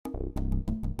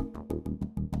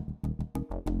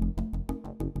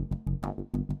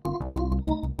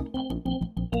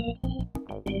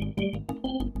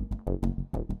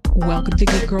Welcome to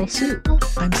Geek Girl Soup.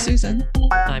 I'm Susan.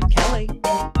 I'm Kelly.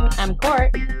 I'm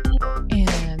Court.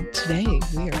 And today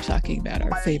we are talking about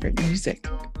our favorite music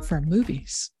from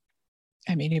movies.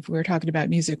 I mean, if we were talking about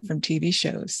music from TV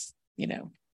shows, you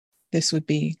know, this would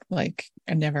be like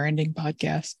a never-ending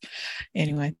podcast.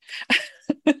 Anyway.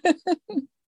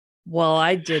 Well,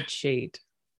 I did cheat.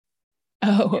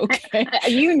 Oh, okay.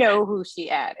 You know who she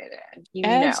added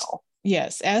in.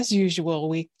 Yes, as usual,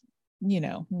 we,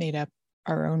 made up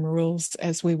our own rules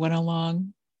as we went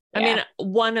along. I mean,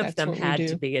 one of That's them what we had do.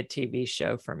 to be a TV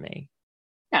show for me.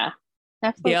 Yeah.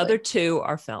 Absolutely. The other two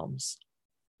are films.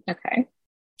 Okay.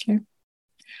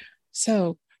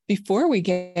 So before we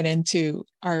get into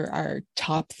our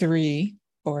top three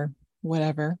or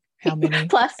whatever, how many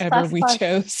Plus, we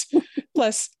chose,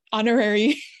 plus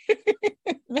honorary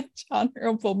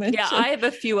honorable mention. Yeah, I have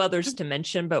a few others to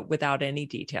mention, but without any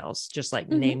details, just like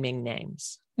naming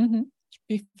names. Mm-hmm.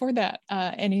 Before that,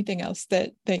 anything else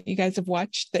that you guys have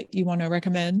watched that you want to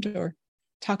recommend or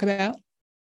talk about?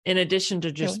 In addition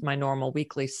to just Kelly? my normal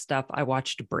weekly stuff, I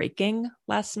watched Breaking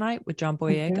last night with John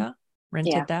Boyega.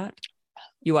 Rented that.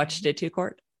 You watched it too,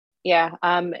 Court? Yeah.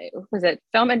 Was it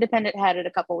Film Independent had it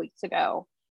a couple weeks ago,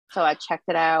 so I checked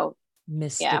it out.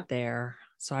 Missed it there,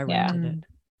 so I rented it.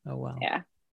 Oh well. Yeah,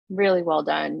 really well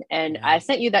done. And I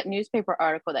sent you that newspaper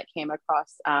article that came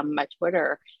across my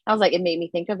Twitter. I was like, it made me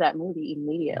think of that movie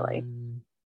immediately.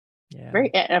 Yeah.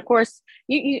 And of course,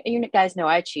 you guys know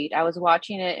I cheat. I was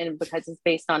watching it, and because it's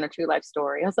based on a true life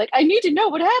story, I was like, I need to know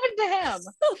what happened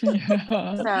to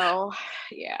him. So,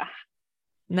 yeah.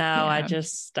 No, I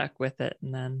just stuck with it,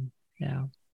 and then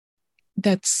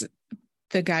that's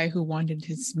the guy who wanted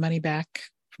his money back.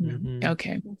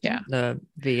 Okay, yeah, the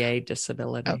VA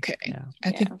disability. Okay, yeah. I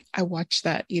think I watched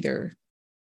that either.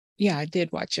 Yeah, I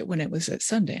did watch it when it was at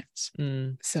Sundance.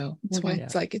 So that's why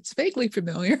it's like it's vaguely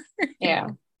familiar. Yeah.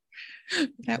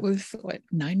 That was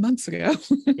 9 months ago.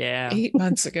 Yeah. 8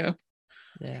 months ago.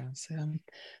 Yeah. So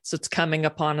it's coming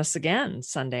upon us again,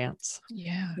 Sundance.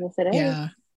 Yeah. Yes, it is. Yeah.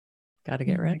 Got to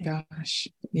get ready. Oh my gosh.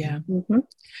 Yeah.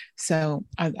 So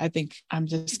I think I'm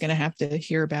just going to have to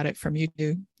hear about it from you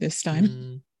two this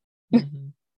time.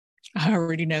 I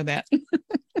already know that.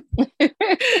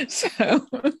 So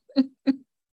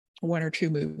one or two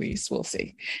movies, we'll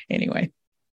see. Anyway.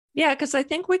 Yeah, because I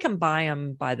think we can buy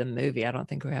them by the movie. I don't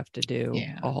think we have to do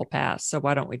a whole pass. So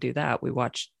why don't we do that? We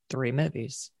watch 3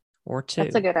 movies or 2.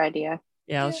 That's a good idea.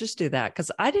 Yeah, let's just do that.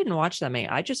 Because I didn't watch that many.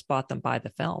 I just bought them by the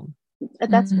film.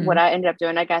 That's what I ended up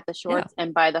doing. I got the shorts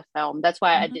and by the film. That's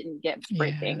why I didn't get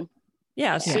Breaking.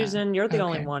 Yeah, Susan, you're the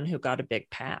only one who got a big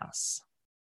pass.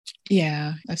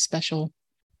 Yeah, a special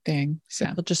thing. So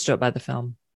we'll just do it by the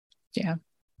film. Yeah,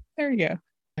 there you go.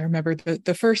 I remember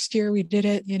the first year we did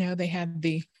it, they had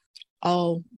the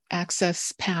all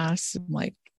access pass. I'm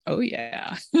like, oh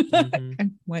yeah.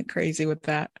 I went crazy with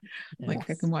that. Yes. Like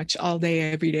I can watch all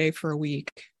day, every day for a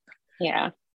week. Yeah.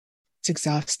 It's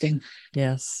exhausting.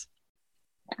 Yes.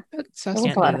 It's a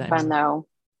lot of fun though.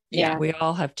 Yeah. We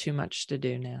all have too much to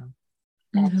do now.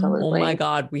 Absolutely. Oh my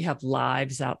God. We have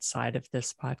lives outside of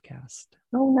this podcast.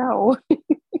 Oh no.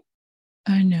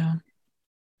 I know.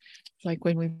 Like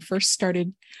when we first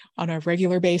started on a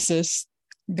regular basis,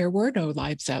 there were no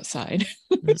lives outside.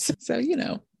 So,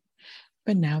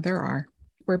 but now there are.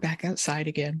 We're back outside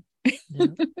again. Yeah.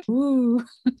 Ooh.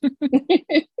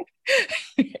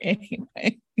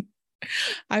 Anyway,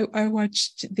 I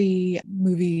watched the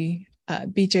movie,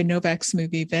 BJ Novak's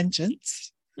movie,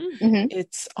 Vengeance.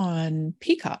 It's on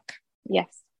Peacock.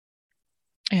 Yes.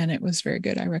 And it was very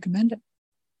good. I recommend it.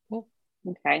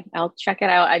 Okay, I'll check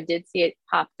it out. I did see it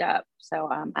popped up, so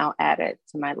I'll add it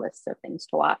to my list of things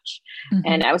to watch.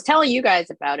 And I was telling you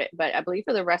guys about it, but I believe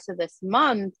for the rest of this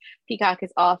month, Peacock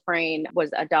is offering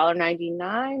was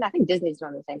 $1.99. I think Disney's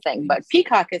doing the same thing, but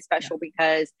Peacock is special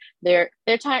because they're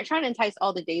trying to entice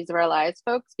all the Days of Our Lives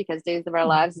folks, because Days of Our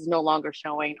Lives is no longer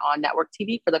showing on network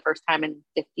TV for the first time in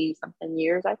 50 something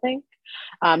years. I think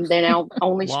they're now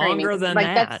only streaming. Longer than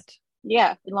that.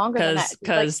 Yeah, longer than that.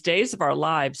 Because Days of Our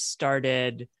Lives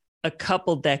started a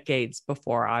couple decades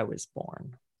before I was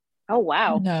born. Oh,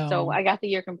 wow. No. So I got the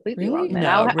year completely wrong. Then.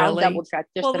 No, I'll double check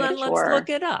just to make sure. Let's look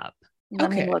it up.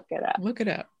 Let me look it up. Look it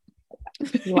up.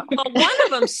 Well, one of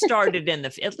them started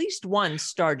at least one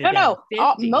started in the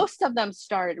 50s. Most of them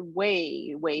started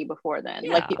way, way before then.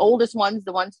 Yeah. Like the oldest ones,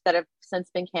 the ones that have since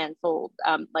been canceled,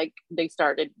 like they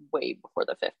started way before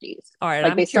the 50s. All right.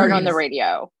 Like they started on the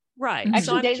radio. Right. Mm-hmm.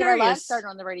 Actually, So Days of Our Lives started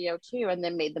on the radio too, and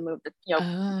then made the move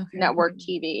to network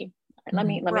TV. Let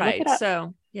me look it up.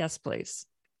 So yes, please.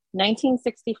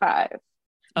 1965.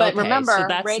 But remember, so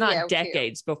that's radio not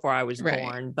decades before I was Right.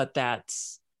 born, but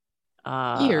that's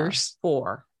Years.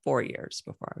 4 years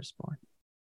before I was born.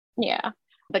 Yeah.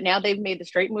 But now they've made the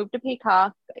straight move to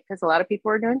Peacock because a lot of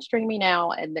people are doing streaming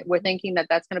now. And we're thinking that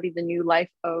that's going to be the new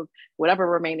life of whatever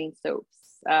remaining soaps.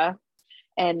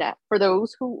 And for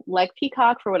those who like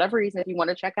Peacock, for whatever reason, if you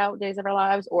want to check out Days of Our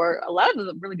Lives or a lot of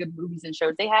the really good movies and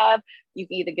shows they have, you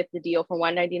can either get the deal for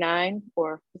 $1.99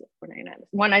 or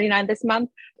 $1.99 this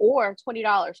month, or $20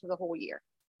 for the whole year.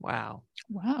 Wow.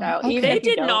 Wow. So They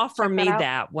didn't offer me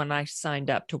that when I signed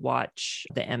up to watch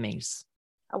the Emmys.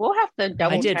 We'll have to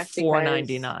double check. I did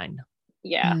 $4.99.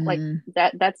 Yeah, like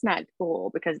that's not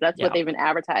cool because that's what they've been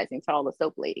advertising to all the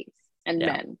soap ladies and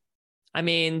men. I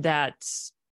mean,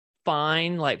 that's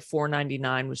fine. Like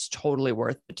 $4.99 was totally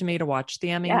worth it to me to watch the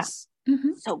Emmys. Yeah.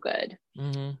 So good.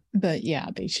 But yeah,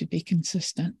 they should be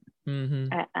consistent.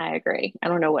 I agree. I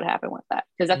don't know what happened with that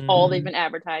because that's all they've been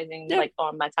advertising like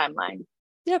on my timeline.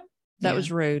 Yep. That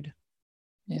was rude.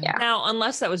 Yeah. Now,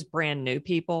 unless that was brand new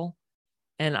people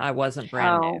and I wasn't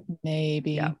brand new.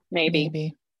 Maybe. Yeah.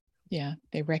 Maybe. Yeah.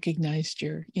 They recognized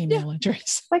your email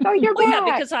address. Like, oh, you're back. Yeah,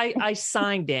 because I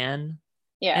signed in.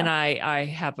 Yeah. And I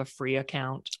have a free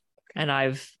account and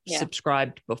I've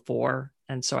subscribed before.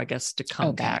 And so I guess to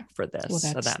come back for this. Well,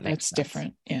 so that makes sense.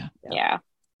 Different. Yeah.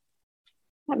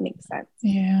 That makes sense.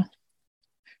 Yeah.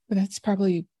 But that's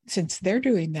probably, since they're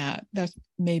doing that, that's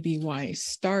maybe why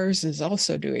Stars is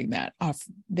also doing that.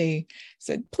 They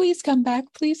said, please come back.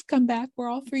 We'll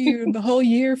offer you the whole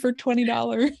year for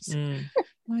 $20. I'm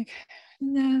like,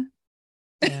 nah.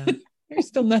 Yeah. There's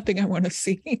still nothing I want to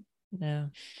see. Yeah.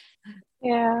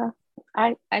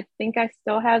 I think I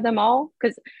still have them all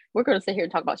because we're going to sit here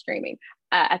and talk about streaming.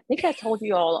 I think I told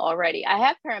you all already. I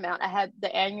have Paramount. I had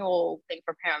the annual thing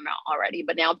for Paramount already,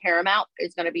 but now Paramount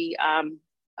is going to be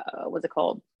what's it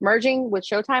called? Merging with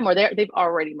Showtime, or they've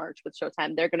already merged with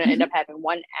Showtime. They're going to end up having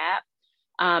one app.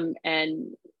 And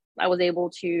I was able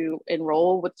to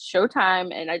enroll with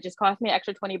Showtime, and it just cost me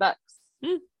extra $20.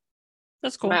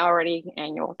 That's cool. My already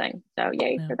annual thing. So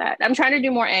yay for that. I'm trying to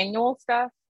do more annual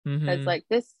stuff because like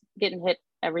this getting hit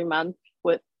every month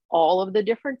with all of the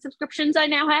different subscriptions I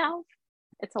now have.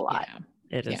 It's a lot.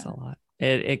 Yeah, it is a lot.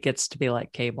 It gets to be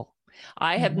like cable.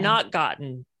 I have not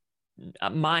gotten,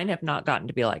 mine have not gotten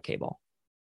to be like cable.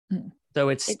 So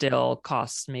it still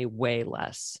costs me way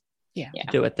less to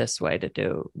do it this way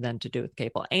than to do with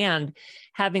cable. And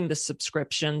having the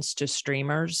subscriptions to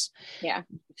streamers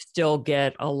still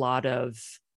get a lot of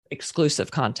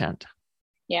exclusive content.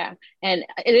 Yeah. And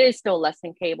it is still less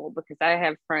than cable because I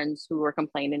have friends who were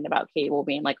complaining about cable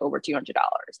being like over $200.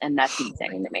 And that's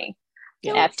insane to me.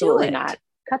 Absolutely not.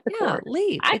 Cut the cord.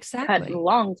 Leave. I cut a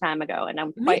long time ago and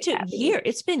I'm quite happy.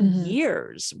 It's been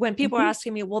years when people are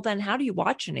asking me, well, then how do you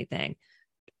watch anything?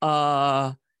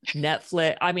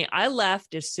 Netflix. I mean, I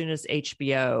left as soon as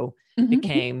HBO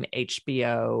became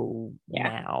HBO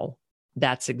Now.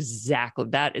 That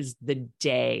is the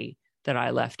day that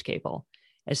I left cable.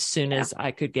 As soon as I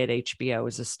could get HBO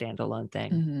as a standalone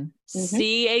thing.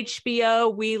 See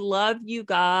HBO, we love you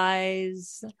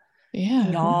guys.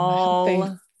 Yeah. Y'all.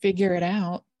 They figure it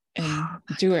out and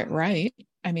do it right.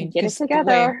 I mean, get it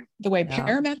together. The way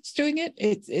Paramount's doing it,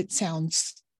 it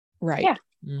sounds right. Yeah.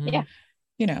 Yeah.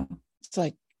 You know, it's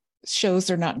like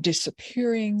shows are not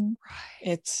disappearing.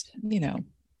 Right. It's,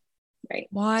 right.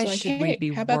 Why should we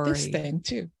be how about this thing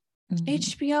too?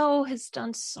 HBO has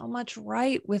done so much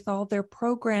right with all their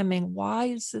programming. Why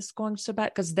is this going so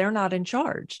bad? Because they're not in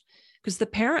charge. Because the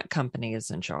parent company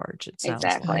is in charge. It sounds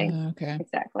like. Okay.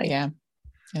 Exactly. Yeah.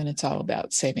 And it's all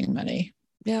about saving money.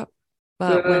 Yep.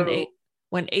 But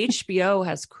when HBO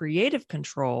has creative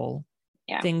control,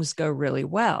 things go really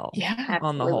well. Yeah.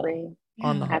 On the whole.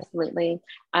 Absolutely.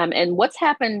 And what's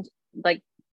happened like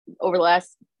over the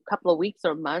last couple of weeks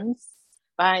or months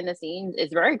behind the scenes is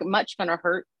very much going to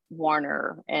hurt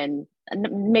Warner and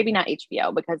maybe not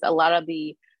HBO because a lot of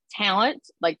the talent,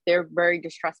 like they're very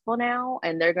distrustful now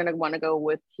and they're going to want to go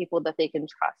with people that they can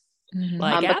trust.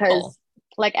 Like Apple.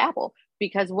 Like Apple.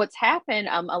 Because what's happened,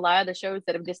 a lot of the shows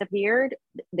that have disappeared,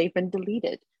 they've been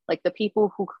deleted. Like the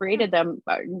people who created them,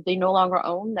 they no longer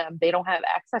own them. They don't have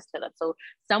access to them. So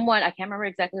someone, I can't remember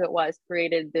exactly who it was,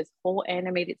 created this whole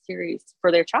animated series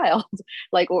for their child.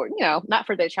 Not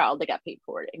for their child. They got paid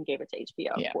for it and gave it to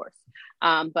HBO, of course.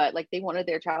 But like they wanted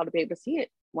their child to be able to see it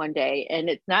one day. And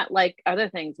it's not like other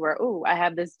things where, I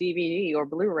have this DVD or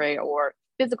Blu-ray or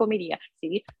physical media.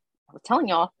 See, I was telling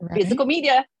y'all, physical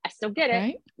media, I still get it.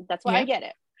 Right. That's why I get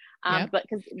it. But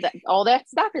because all that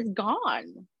stuff is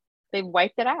gone. They've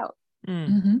wiped it out.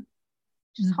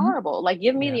 It's horrible. Like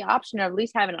give me the option of at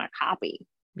least having a copy.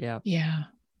 Yeah. Yeah.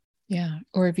 Yeah.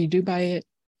 Or if you do buy it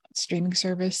streaming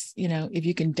service, if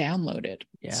you can download it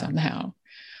somehow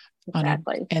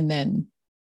exactly. and then,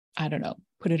 I don't know,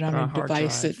 put it on a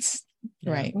device that's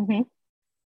right. Mm-hmm.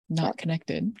 Not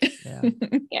connected. Yeah.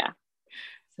 Yeah.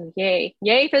 So yay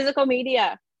physical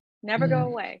media, never go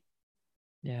away.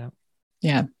 Yeah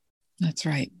that's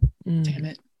right. Damn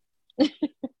it.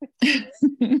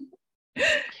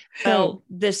 Well,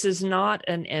 this is not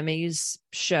an Emmys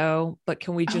show, but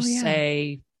can we just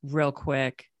say real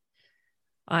quick,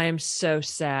 I am so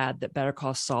sad that Better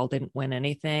Call Saul didn't win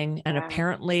anything. And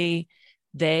apparently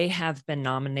they have been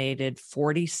nominated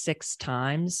 46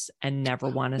 times and never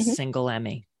won a single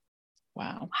Emmy.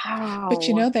 Wow.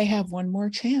 But they have one more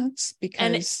chance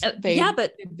because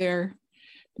they're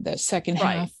the second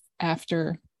half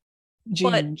after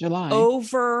June, July.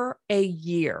 Over a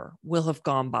year will have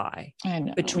gone by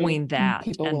between that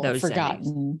people and will those have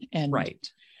forgotten. Emmys. And right.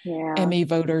 Emmy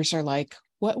voters are like,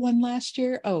 what won last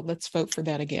year? Oh, let's vote for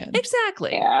that again.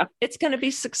 Exactly. Yeah. It's going to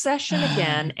be Succession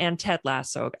again and Ted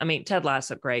Lasso. I mean, Ted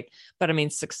Lasso, great. But I mean,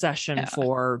 Succession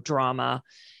for drama.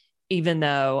 Even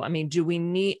though, I mean, do we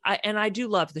need, and I do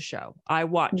love the show. I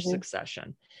watch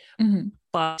Succession,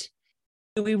 but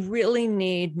do we really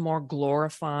need more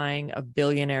glorifying of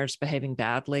billionaires behaving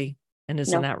badly? And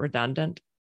isn't that redundant?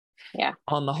 Yeah.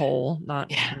 On the whole,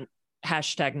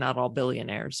 hashtag not all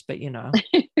billionaires, but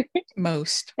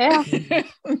most. Yeah.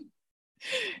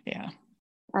 Yeah.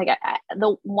 Like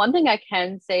the one thing I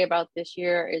can say about this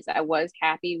year is I was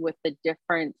happy with the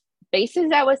different faces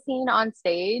that was seen on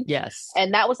stage. Yes.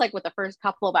 And that was like with the first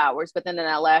couple of hours, but then in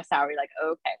that last hour, you're like,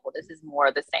 okay, well, this is more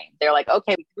of the same. They're like,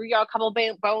 okay, we threw y'all a couple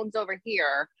bones over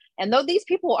here. And though these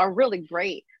people are really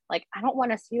great, like, I don't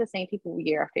want to see the same people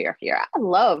year after year after year. I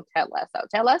love Ted Lasso.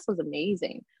 Ted Lasso was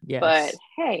amazing. Yes. But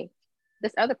hey,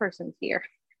 this other person's here.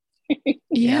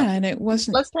 And it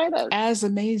wasn't Let's try this. As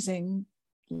amazing,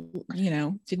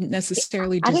 didn't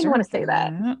necessarily deserve I didn't want to say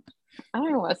that. I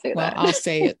don't want to say that. I'll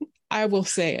say it. I will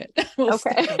say it.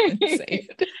 Okay. Say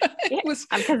it.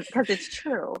 Because it's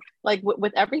true. Like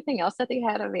with everything else that they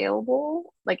had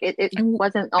available, like it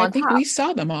wasn't on top. I think we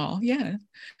saw them all. Yeah.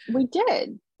 We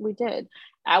did.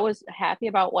 I was happy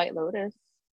about White Lotus.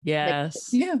 Yes.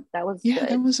 That was good.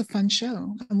 That was a fun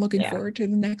show. I'm looking forward to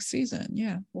the next season.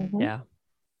 Yeah. Mm-hmm.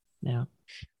 Yeah.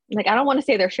 Like, I don't want to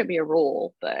say there should be a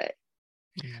rule, but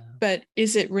but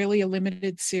is it really a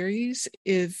limited series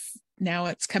if now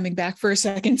it's coming back for a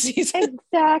second season?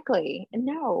 Exactly.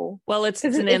 No. Well, it's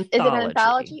an anthology. Is it an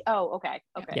anthology? Oh, okay.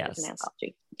 Yes. It's an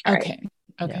anthology.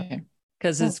 Okay.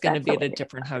 Because it's going to be at a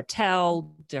different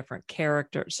hotel, different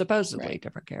characters, supposedly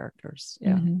different characters.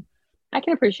 Yeah. Mm-hmm. I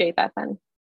can appreciate that then.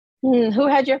 Who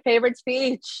had your favorite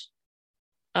speech?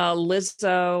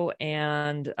 Lizzo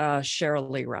and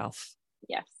Sheryl Lee Ralph.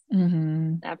 Yes.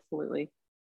 Mm-hmm. Absolutely.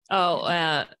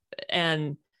 Oh,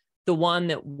 and the one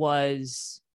that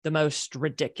was the most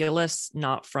ridiculous,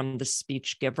 not from the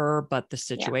speech giver, but the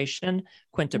situation,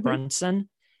 Quinta Brunson.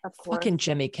 Of course. Fucking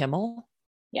Jimmy Kimmel.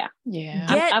 Yeah.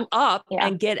 Get up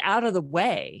and get out of the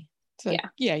way. So,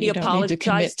 he you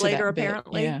apologized later,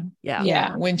 apparently.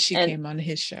 Yeah. When she came on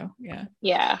his show.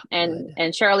 Yeah. And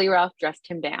Sheryl Lee Ralph dressed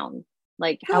him down.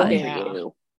 Like, how dare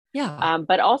you? Yeah.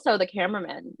 But also the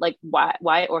cameraman, like,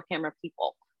 why or camera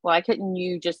people? Why couldn't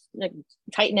you just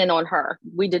tighten in on her?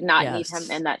 We did not need him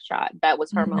in that shot. That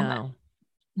was her moment.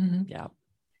 Mm-hmm. Yeah.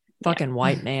 Fucking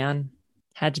white man.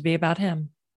 Had to be about him.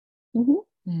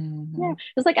 Mm-hmm. Mm-hmm. Yeah.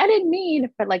 It's like, I didn't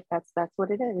mean, but like, that's what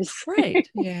it is. Right.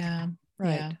 Yeah.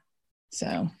 Right. Yeah.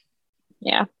 So.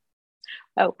 Yeah.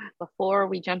 Oh, before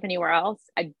we jump anywhere else,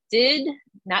 I did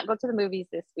not go to the movies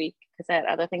this week because I had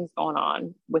other things going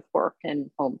on with work and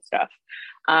home stuff.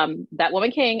 That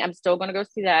Woman King, I'm still going to go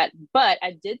see that, but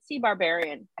I did see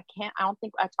Barbarian. I don't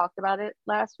think I talked about it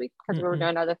last week because we were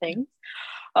doing other things.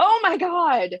 Oh my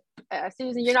God.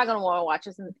 Susan, you're not going to want to watch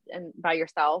this and by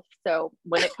yourself. So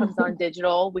when it comes on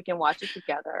digital, we can watch it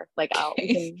together. Like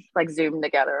we can like Zoom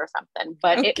together or something,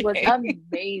 but it was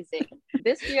amazing.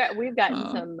 This year we've gotten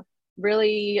some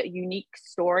really unique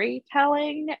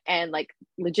storytelling and like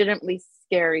legitimately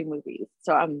scary movies.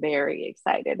 So I'm very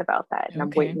excited about that. And I'm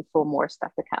waiting for more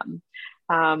stuff to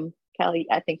come. Kelly,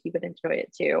 I think you would enjoy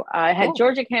it too. I had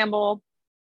Georgia Campbell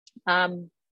and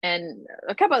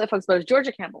a couple other folks, but it was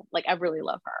Georgia Campbell. Like, I really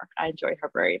love her. I enjoy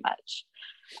her very much.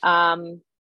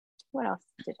 What else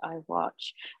did I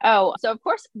watch? Oh, so of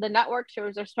course the network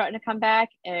shows are starting to come back,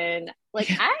 and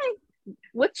like I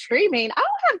with streaming, I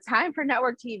don't have time for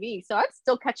network TV. So I'm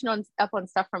still catching up on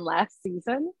stuff from last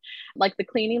season, like The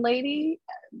Cleaning Lady.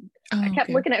 I kept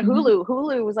looking at Hulu.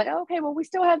 Hulu was like, oh, okay, well, we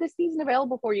still have this season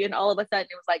available for you. And all of a sudden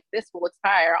it was like, this will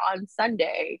expire on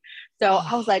Sunday. So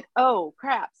I was like, oh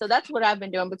crap. So that's what I've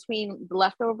been doing between The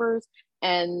Leftovers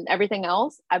and everything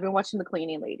else. I've been watching The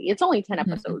Cleaning Lady. It's only 10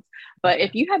 episodes, but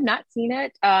if you have not seen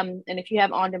it, and if you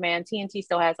have on demand, TNT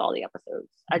still has all the episodes.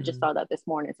 I just saw that this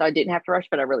morning, so I didn't have to rush,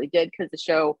 but I really did, because the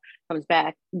show comes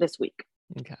back this week.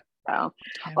 Okay. So,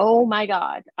 oh my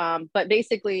God. But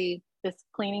basically, this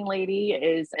cleaning lady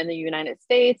is in the United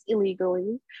States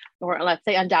illegally, or let's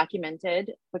say undocumented,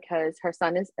 because her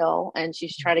son is ill and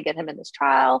she's trying to get him in this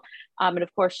trial. And of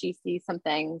course, she sees some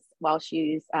things while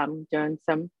she's doing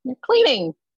some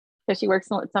cleaning, because she works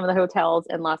in some of the hotels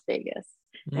in Las Vegas,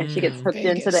 and she gets hooked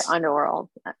into the underworld.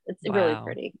 It's really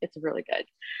pretty. It's really good.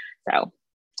 So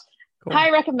cool.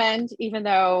 I recommend, even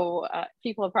though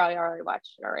people have probably already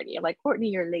watched it already. I'm like, Courtney,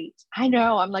 you're late. I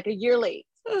know, I'm like a year late.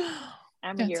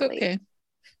 I'm a year late.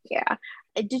 Yeah.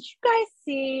 Did you guys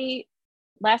see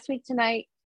Last Week Tonight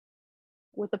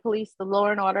with the police, the Law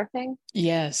and Order thing?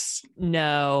 Yes.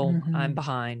 No, I'm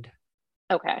behind.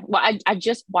 Okay. Well, I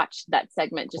just watched that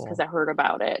segment just because I heard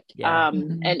about it. Yeah.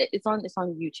 And it's on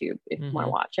YouTube if you want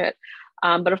to watch it.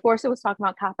 But of course, it was talking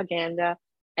about propaganda,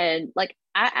 and like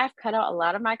I've cut out a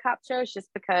lot of my cop shows just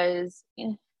because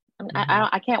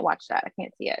I can't watch that. I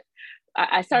can't see it.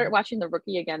 I started watching The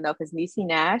Rookie again though, because Niecy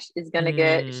Nash is gonna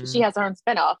get. She has her own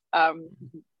spinoff,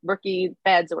 Rookie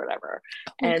Feds or whatever,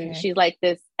 and she's like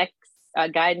this ex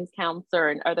guidance counselor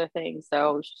and other things.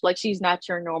 So she's not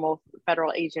your normal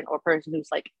federal agent or person who's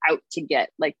like out to get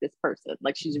like this person.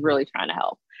 Like she's really trying to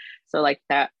help. So like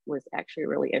that was actually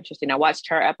really interesting. I watched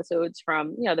her episodes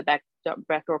from the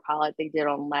backdoor pilot they did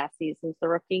on last season's The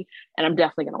Rookie, and I'm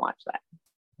definitely gonna watch that.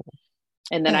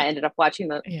 And then I ended up watching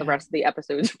the rest of the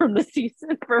episodes from the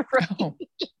season for Rookie.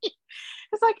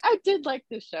 It's like, I did like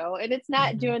this show, and it's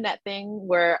not doing that thing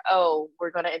where,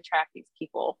 we're going to entrap these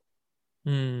people.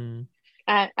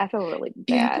 I feel really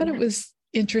bad. Yeah, I thought it was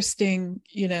interesting,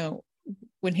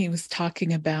 when he was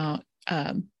talking about,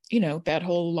 that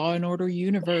whole Law and Order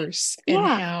universe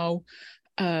and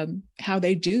how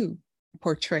they do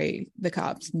portray the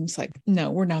cops. And it's like,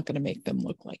 no, we're not going to make them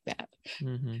look like that.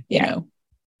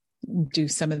 Do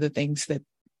some of the things that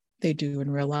they do in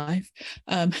real life.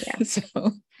 So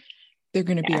they're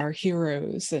going to be our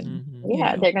heroes, and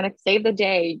they're going to save the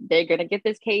day. They're going to get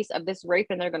this case of this rape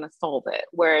and they're going to solve it.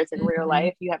 Whereas in real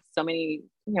life, you have so many,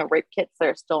 rape kits that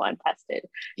are still untested.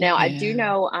 Now, I do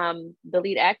know the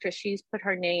lead actress, she's put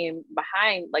her name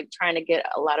behind, like trying to get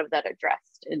a lot of that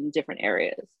addressed in different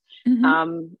areas.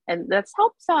 And that's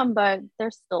helped some, but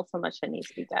there's still so much that needs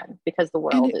to be done because the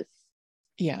world is.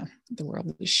 Yeah, the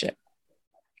world is shit.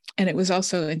 And it was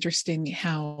also interesting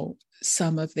how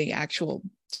some of the actual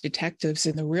detectives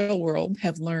in the real world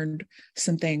have learned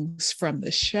some things from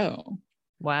the show.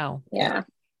 Wow. Yeah.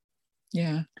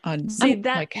 Yeah. On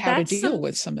like how to deal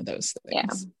with some of those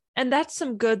things. Yeah. And that's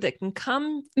some good that can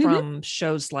come from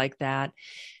shows like that.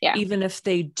 Yeah. Even if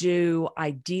they do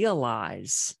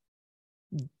idealize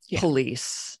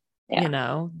police.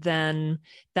 Then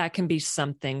that can be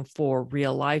something for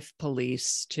real life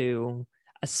police to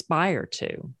aspire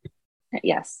to.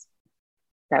 Yes,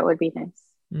 that would be nice.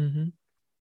 And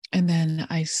then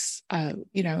I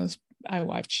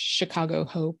watched Chicago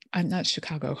Hope. I'm not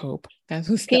Chicago Hope. That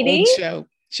was the old show.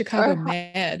 Chicago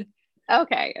Med.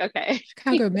 Okay.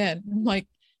 Chicago Med. I'm like,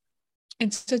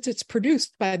 and since it's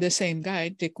produced by the same guy,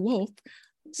 Dick Wolf,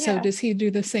 so does he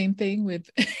do the same thing with,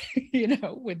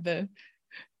 with the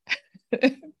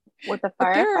with the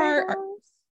firefighters?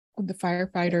 With the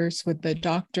firefighters, with the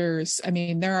doctors. I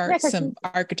mean, there are some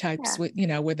archetypes with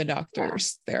the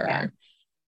doctors. There are,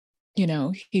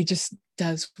 he just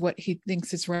does what he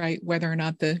thinks is right, whether or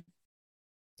not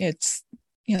it's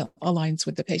aligns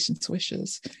with the patient's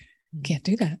wishes. Can't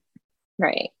do that.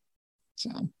 Right. So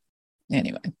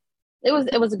anyway. It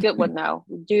was a good one though.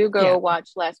 Do go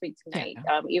watch Last Week Tonight.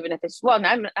 Even if it's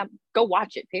go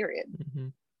watch it, period.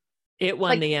 It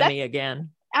won the Emmy again.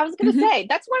 I was gonna say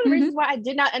that's one of the reasons why I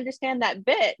did not understand that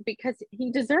bit, because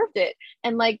he deserved it.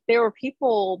 And like there were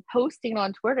people posting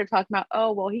on Twitter talking about,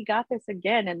 oh well, he got this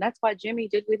again, and that's why Jimmy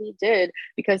did what he did,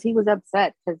 because he was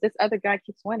upset because this other guy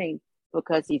keeps winning,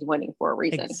 because he's winning for a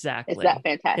reason. Exactly. It's that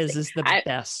fantastic. This is the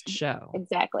best show.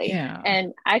 Exactly. Yeah.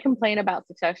 And I complain about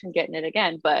Succession getting it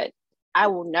again, but I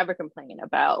will never complain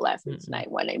about Last Week Tonight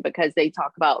winning, because they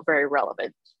talk about very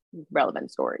relevant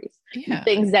stories,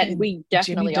 things that we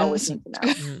definitely always need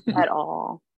to know at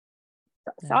all.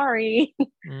 Sorry.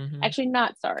 Actually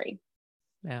not sorry.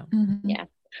 Yeah.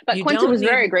 But Quinta was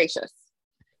very gracious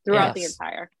throughout the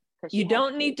entire. You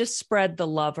don't need to spread the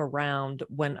love around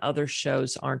when other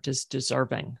shows aren't as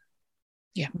deserving.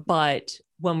 Yeah. But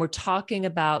when we're talking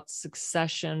about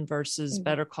Succession versus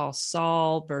Better Call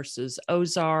Saul versus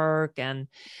Ozark and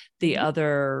the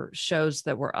other shows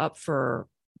that were up for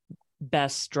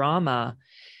best drama,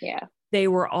 they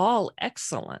were all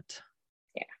excellent.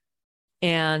 Yeah.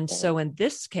 And so in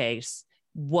this case,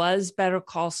 was Better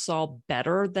Call Saul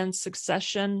better than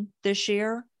Succession this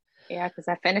year? Yeah, because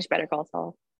I finished Better Call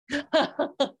Saul.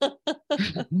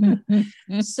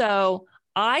 So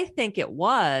I think it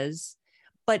was,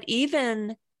 but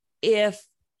even if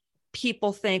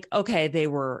people think, okay, they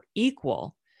were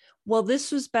equal, well,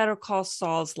 this was Better Call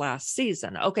Saul's last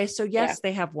season. Okay, so yes,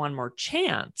 they have one more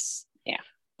chance. Yeah.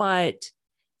 But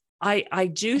I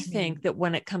do think that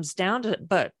when it comes down to,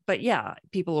 but yeah,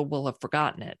 people will have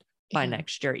forgotten it by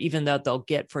next year, even though they'll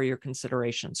get for your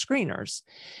consideration screeners.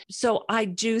 So I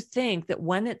do think that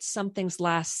when it's something's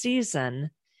last season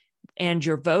and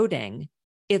you're voting,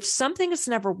 if something has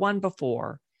never won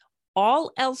before,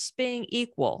 all else being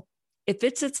equal, if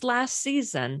it's its last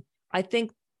season, I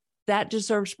think that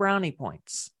deserves brownie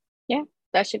points. Yeah,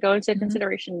 that should go into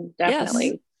consideration,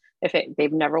 definitely. Yes. If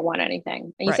they've never won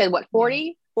anything. And you said what,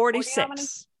 40?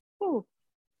 46.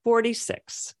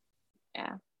 46.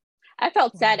 Yeah. I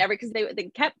felt sad because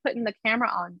they kept putting the camera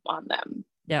on them.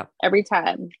 Yeah. Every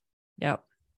time. Yeah.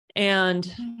 And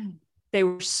they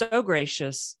were so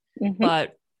gracious.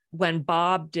 But when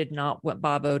Bob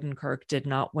Odenkirk did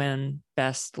not win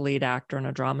Best Lead Actor in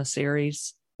a Drama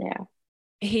Series,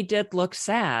 he did look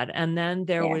sad. And then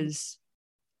there was,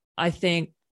 I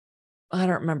think, I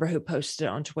don't remember who posted it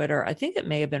on Twitter. I think it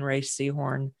may have been Ray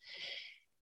Seahorn.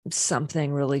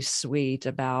 Something really sweet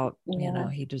about, you know,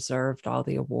 he deserved all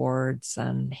the awards,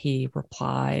 and he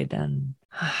replied, and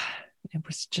it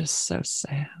was just so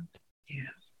sad.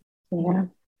 Yeah.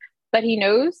 But he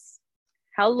knows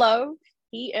how loved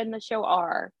he and the show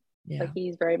are. Like,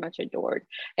 he's very much adored.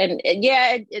 And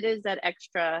it is that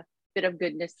extra bit of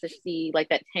goodness to see, like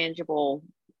that tangible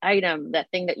item,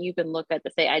 that thing that you can look at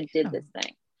to say, I did this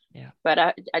thing. Yeah. But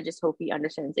I just hope he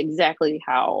understands exactly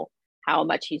how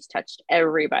much he's touched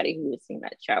everybody who has seen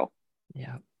that show.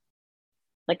 Yeah.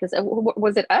 Like,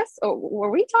 was it us, or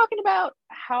were we talking about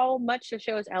how much the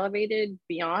show is elevated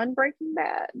beyond Breaking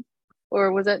Bad?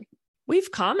 Or was it?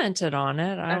 We've commented on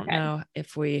it. I don't know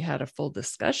if we had a full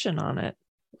discussion on it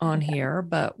on here,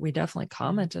 but we definitely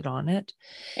commented on it.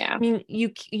 Yeah. I mean,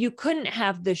 you couldn't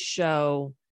have this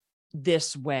show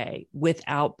this way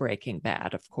without Breaking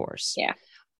Bad, of course. Yeah.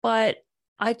 But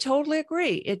I totally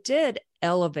agree. It did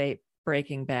elevate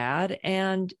Breaking Bad.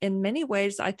 And in many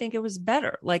ways, I think it was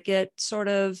better. Like, it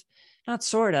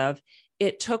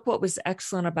it took what was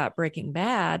excellent about Breaking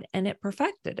Bad and it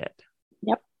perfected it.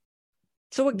 Yep.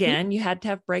 So again, you had to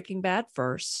have Breaking Bad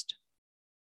first.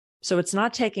 So it's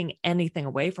not taking anything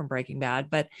away from Breaking Bad,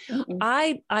 but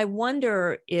I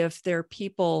wonder if there are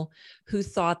people who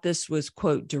thought this was,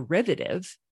 quote,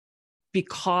 derivative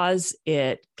because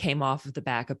it came off of the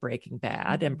back of Breaking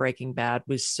Bad, and Breaking Bad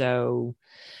was so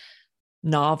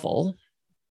novel,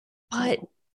 but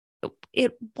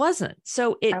it wasn't.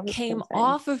 So it came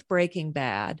off of Breaking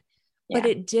Bad, but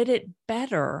it did it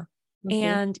better.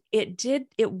 And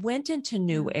it went into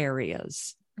new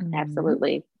areas.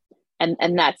 Absolutely.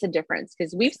 And that's a difference,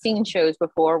 because we've seen shows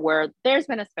before where there's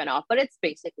been a spinoff, but it's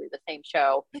basically the same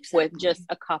show with just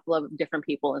a couple of different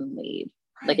people in the lead.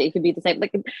 Like, it could be the same,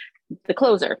 like The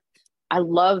Closer. I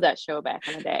love that show back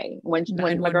in the day when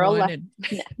my girl left.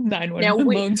 911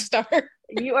 Lone Star.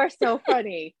 You are so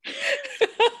funny.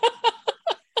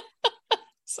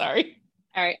 Sorry.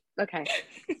 All right. Okay.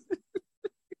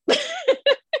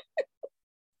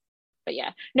 But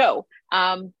yeah, no.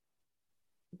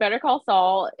 Better Call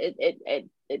Saul. It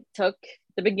took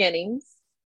the beginnings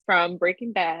from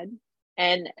Breaking Bad,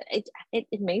 and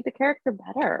it made the character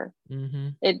better.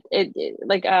 It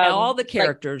like all the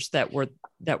characters that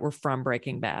were from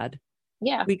Breaking Bad.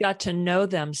 Yeah, we got to know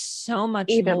them so much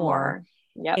even more.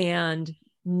 Yep. And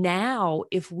now,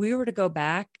 if we were to go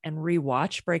back and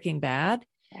rewatch Breaking Bad,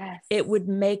 it would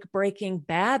make Breaking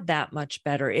Bad that much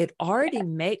better. It already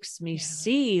makes me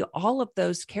see all of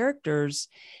those characters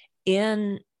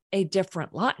in a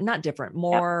different light, not different,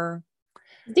 more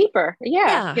deeper.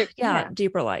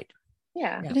 Deeper light.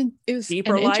 Yeah. It was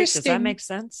deeper light. Does that make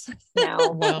sense?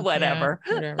 No. Well, whatever.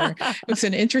 Whatever. It's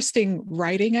an interesting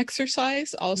writing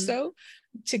exercise also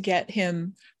to get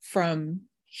him from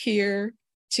here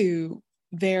to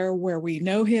there where we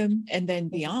know him, and then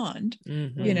beyond,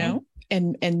 you know,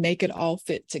 and make it all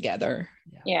fit together.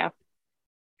 Yeah.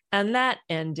 And that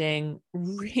ending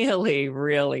really,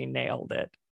 really nailed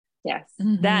it. Yes.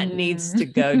 That needs to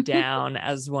go down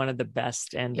as one of the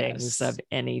best endings of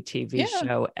any TV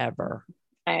show ever.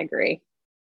 I agree.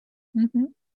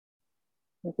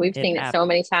 We've seen it so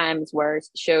many times where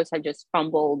shows have just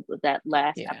fumbled that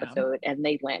last episode and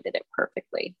they landed it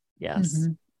perfectly. Yes.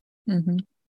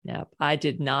 Yep. I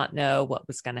did not know what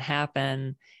was going to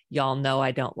happen. Y'all know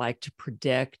I don't like to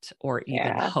predict or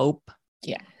even hope.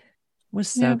 Yeah. It was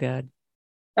so good.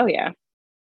 Oh, yeah.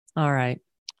 All right.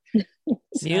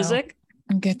 Music.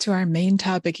 Get to our main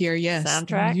topic here. Yes.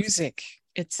 Soundtrack. Music.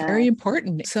 It's very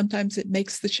important. Sometimes it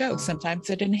makes the show. Sometimes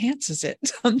it enhances it.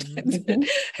 Sometimes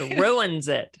it ruins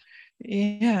it.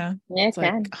 Yeah. It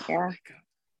can.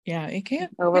 Yeah, it can.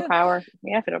 Overpower.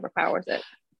 Yeah, if it overpowers it.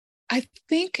 I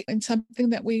think in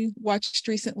something that we watched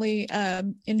recently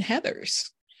in Heathers,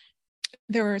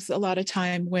 there was a lot of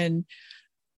time when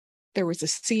there was a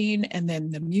scene and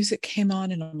then the music came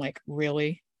on and I'm like,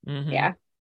 really? Yeah.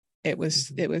 It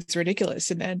was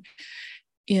ridiculous. And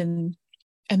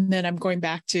then I'm going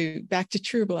back to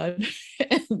True Blood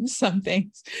and some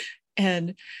things,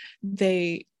 and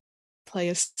they play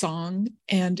a song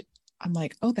and I'm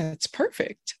like, oh, that's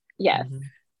perfect. Yes.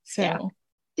 So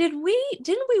didn't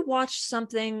we watch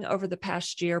something over the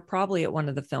past year, probably at one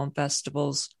of the film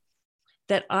festivals,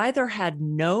 that either had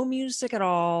no music at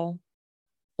all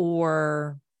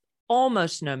or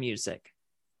almost no music?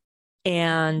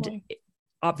 And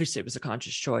obviously it was a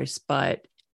conscious choice, but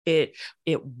it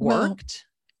worked.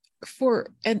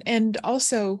 And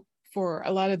also for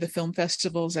a lot of the film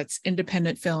festivals, that's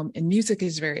independent film and music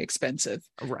is very expensive.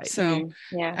 Right. So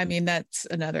I mean, that's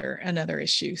another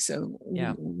issue. So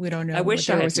we don't know. I wish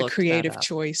there was a creative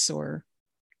choice or,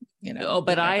 but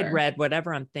whatever. I had read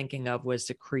whatever I'm thinking of was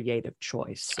a creative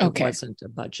choice. It wasn't a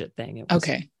budget thing. It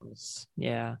was,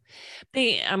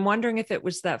 I'm wondering if it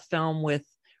was that film with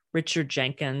Richard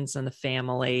Jenkins and the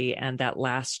family, and that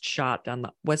last shot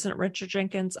wasn't it Richard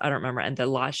Jenkins? I don't remember. And the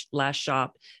last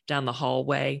shot down the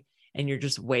hallway, and you're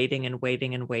just waiting and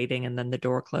waiting and waiting, and then the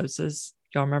door closes.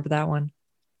 Y'all remember that one?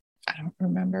 I don't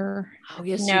remember. Oh,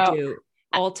 yes, you do.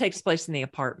 All takes place in the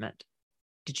apartment.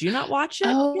 Did you not watch it?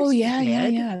 Oh, yes,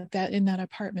 yeah. That in that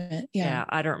apartment. Yeah.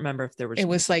 I don't remember if there was. It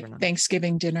was like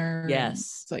Thanksgiving dinner.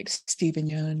 Yes. It's like Stephen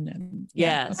Yeun and.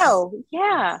 Yes. Oh,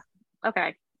 yeah.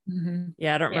 Okay.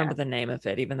 Yeah, I don't remember the name of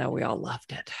it, even though we all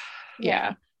loved it.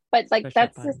 Yeah, but like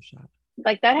especially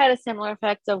that had a similar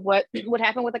effect of what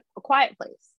happened with a Quiet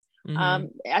Place.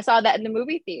 I saw that in the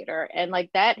movie theater, and like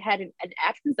that had an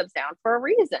absence of sound for a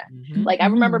reason. Like I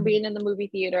remember being in the movie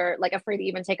theater, like afraid to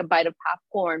even take a bite of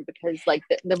popcorn because like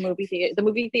the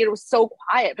movie theater was so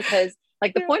quiet because.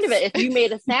 Like the point of it, if you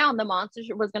made a sound, the monsters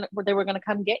they were gonna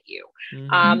come get you.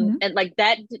 And like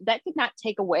that did not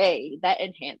take away, that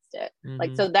enhanced it.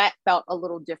 Like, so that felt a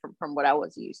little different from what I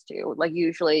was used to. Like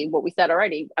usually what we said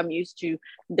already, I'm used to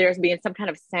there's being some kind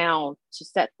of sound to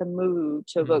set the mood,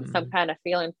 to evoke some kind of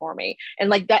feeling for me. And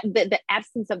like that, the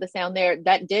absence of the sound there,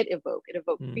 that did evoke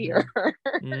fear.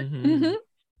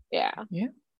 Yeah.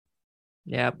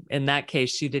 In that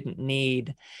case, you didn't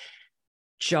need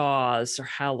Jaws or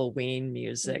Halloween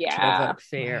music to evoke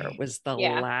fear. It was the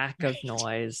lack of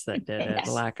noise that did it,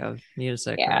 the lack of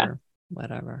music or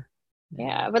whatever.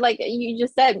 But like you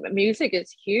just said, music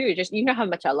is huge. Just you know how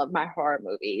much I love my horror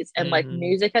movies, and like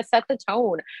music has set the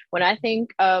tone. When I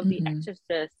think of The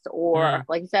Exorcist or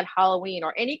like you said, Halloween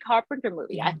or any Carpenter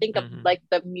movie, I think of like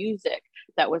the music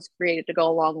that was created to go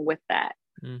along with that.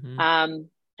 And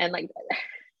like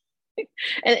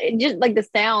and just like the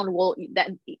sound will,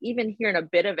 that even hearing a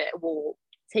bit of it will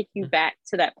take you back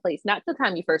to that place, not the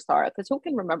time you first saw it, because who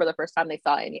can remember the first time they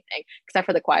saw anything except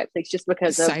for The Quiet Place, just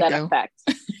because of that effect.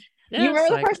 You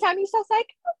remember the first time you saw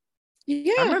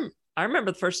Psycho? I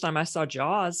remember the first time I saw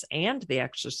Jaws and The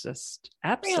Exorcist.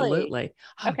 Absolutely. Really?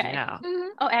 Oh, okay. Yeah.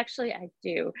 Oh, actually, I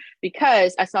do,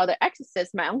 because I saw The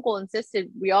Exorcist. My uncle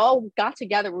insisted we all got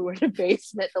together. We were in the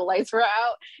basement. The lights were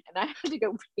out, and I had to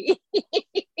go pee.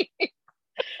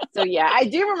 So yeah, I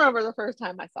do remember the first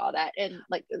time I saw that, and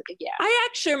like, I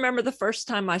actually remember the first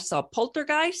time I saw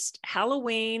Poltergeist,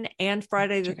 Halloween, and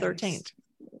Friday the 13th.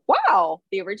 Wow,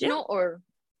 the original or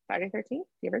Friday the 13th?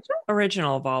 The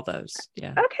original of all those.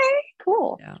 Yeah. Okay,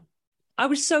 cool. Yeah, I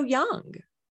was so young.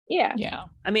 Yeah.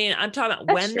 I mean, I'm talking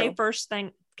about when they first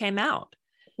came out.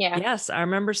 Yeah. Yes, I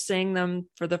remember seeing them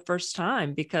for the first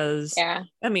time because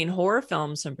I mean, horror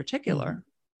films in particular.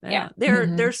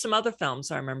 There's some other films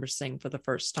I remember seeing for the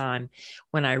first time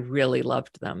when I really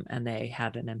loved them, and they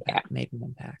had an impact, made an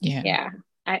impact.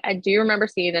 I do remember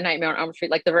seeing The Nightmare on Elm Street,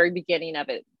 like the very beginning of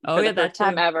it. Oh, the first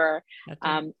time ever.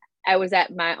 I was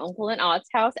at my uncle and aunt's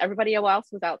house. Everybody else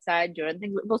was outside doing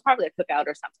things. It was probably a cookout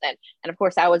or something. And of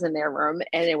course, I was in their room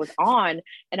and it was on.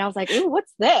 And I was like, "Ooh,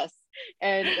 what's this?"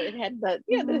 And it had the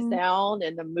the sound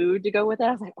and the mood to go with it.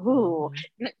 I was like, "Ooh,"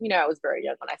 I was very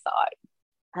young when I saw it.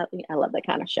 I love that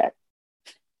kind of shit.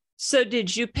 So,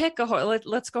 did you pick a horror?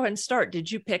 Let's go ahead and start.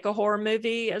 Did you pick a horror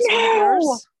movie as one of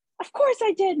yours? Of course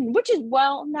I didn't. Which is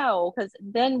no, because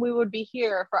then we would be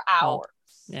here for hours.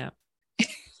 Yeah.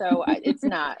 So it's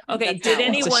not. Okay. Did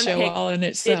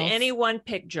anyone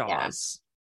pick Jaws?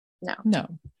 Yeah. No.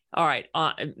 All right.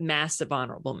 Massive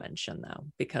honorable mention though,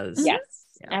 because yes,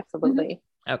 absolutely.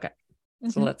 Okay.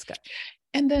 So let's go.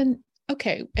 And then,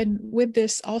 and with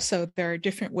this also, there are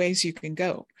different ways you can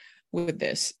go with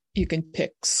this. You can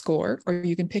pick score or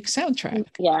you can pick soundtrack.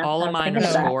 Yeah. All of mine are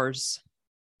scores.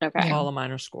 Okay. All of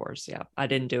mine are scores. Yeah. I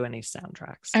didn't do any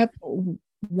soundtracks. I have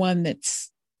one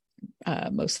that's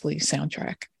mostly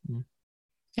soundtrack.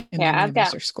 And I've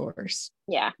got scores.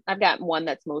 Yeah, I've got one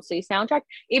that's mostly soundtrack,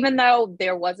 even though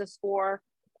there was a score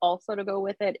also to go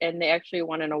with it, and they actually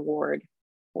won an award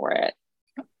for it.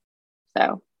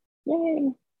 So,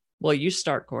 yay! Well, you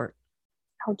start, Court.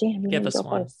 Oh, damn! Give us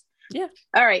one. First. Yeah.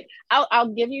 All right. I'll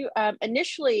give you.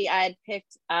 Initially, I had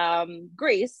picked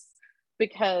Grease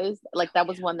because that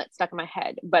was one that stuck in my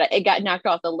head, but it got knocked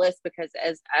off the list because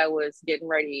as I was getting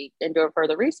ready and doing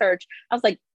further research, I was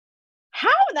like, how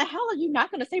the hell are you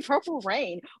not going to say Purple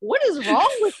Rain? What is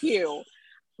wrong with you?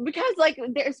 Because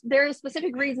there's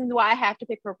specific reasons why I have to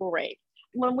pick Purple Rain.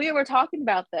 When we were talking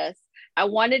about this, I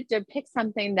wanted to pick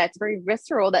something that's very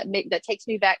visceral that takes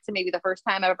me back to maybe the first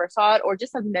time I ever saw it or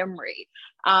just a memory.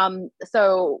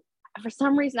 So for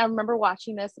some reason, I remember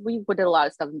watching this. We did a lot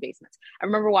of stuff in basements. I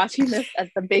remember watching this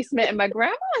at the basement in my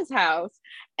grandma's house.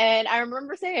 And I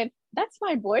remember saying, "That's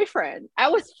my boyfriend." I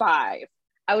was 5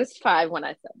 when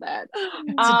I said that.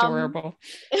 It's adorable.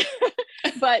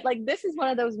 But this is one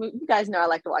of those movies. You guys know I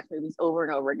like to watch movies over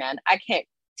and over again. I can't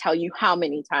tell you how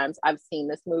many times I've seen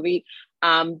this movie.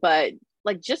 But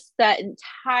just that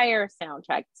entire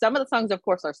soundtrack. Some of the songs, of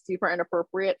course, are super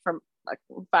inappropriate from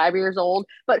 5 years old.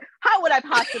 But how would I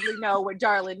possibly know what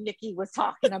Darling Nikki was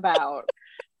talking about?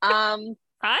 I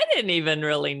didn't even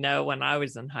really know when I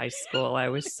was in high school. I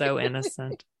was so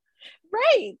innocent.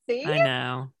 Right. See? I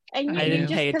know. And I didn't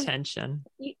pay attention.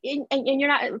 And you're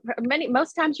not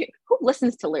most times who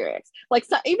listens to lyrics?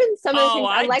 Even some of the things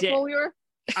I liked when we were.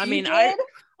 I mean, oh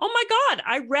my God,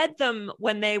 I read them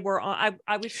when they were on.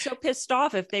 I was so pissed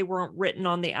off if they weren't written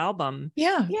on the album.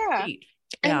 Yeah.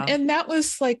 And that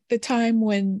was the time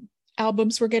when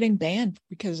albums were getting banned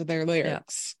because of their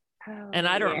lyrics. Yeah. And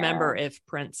I don't remember if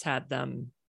Prince had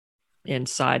them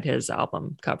inside his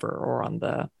album cover or on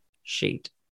the sheet.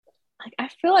 I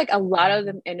feel like a lot of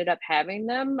them ended up having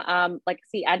them. I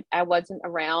wasn't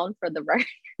around for the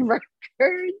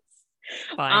records.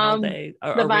 Vinyl days,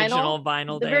 original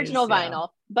vinyl days. The original vinyl.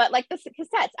 But the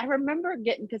cassettes, I remember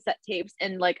getting cassette tapes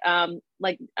and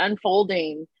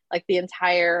unfolding the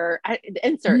entire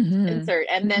insert,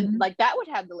 and then that would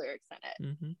have the lyrics in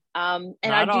it. And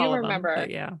not I do remember, them,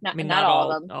 yeah, not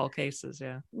all of them, all cases,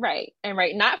 yeah, right,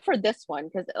 not for this one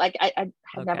because I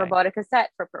never bought a cassette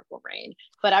for Purple Rain,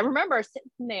 but I remember sitting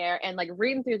there and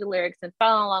reading through the lyrics and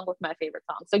following along with my favorite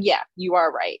song. So yeah, you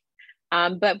are right.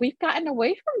 But we've gotten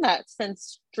away from that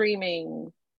since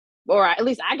streaming. Or at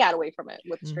least I got away from it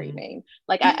with streaming.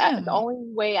 The only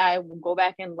way I will go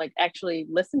back and actually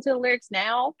listen to the lyrics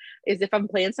now is if I'm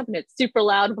playing something that's super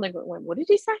loud. I'm like, what did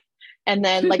he say? And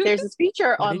then there's this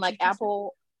feature on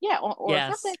Apple, or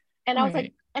something. And I was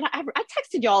like, and I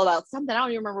texted y'all about something. I don't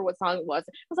even remember what song it was.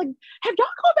 I was like, have y'all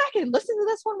gone back and listened to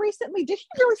this one recently? Did he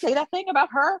really say that thing about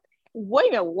her? Wait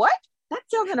a minute, what? That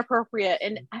sounds inappropriate.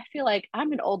 And I feel like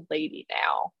I'm an old lady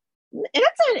now. And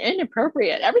that's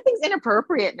inappropriate. Everything's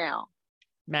inappropriate now.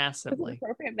 Massively.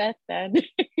 Inappropriate back then.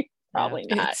 Probably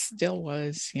not. It still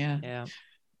was. Yeah.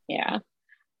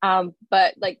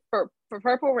 But for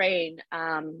Purple Rain,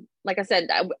 like I said,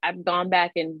 I've gone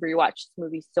back and rewatched this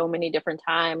movie so many different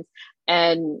times,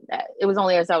 and it was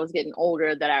only as I was getting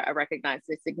older that I recognized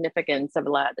the significance of a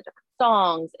lot of the different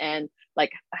songs and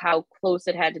how close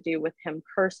it had to do with him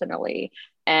personally.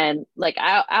 And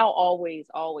I'll always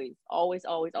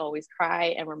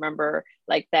cry and remember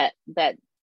that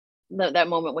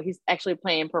moment when he's actually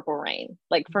playing Purple Rain.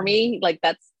 For me,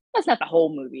 that's not the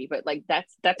whole movie, but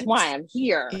that's why I'm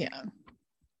here. Yeah.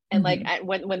 And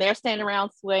when they're standing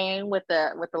around swaying with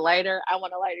the lighter, I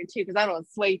want a lighter too, because I want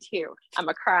to sway too. I'm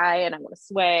gonna cry and I'm gonna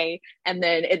sway, and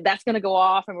then that's gonna go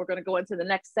off, and we're gonna go into the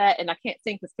next set. And I can't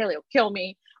sing because Kelly will kill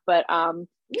me. But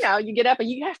you get up and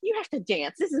you have to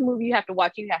dance. This is a movie you have to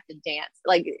watch. You have to dance.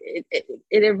 Like it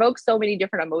evokes so many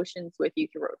different emotions with you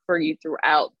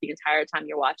throughout the entire time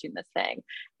you're watching this thing.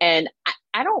 And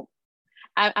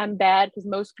I'm bad because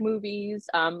most movies,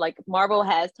 like Marvel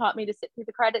has taught me to sit through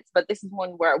the credits, but this is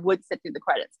one where I would sit through the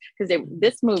credits because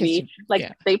this movie,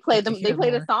 they play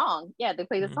the song. Yeah, they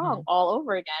play the song all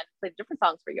over again, play different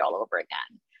songs for you all over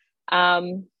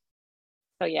again.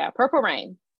 So yeah, Purple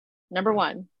Rain, number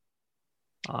one.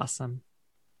 Awesome.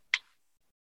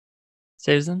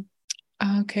 Susan?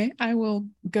 Okay, I will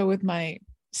go with my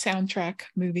soundtrack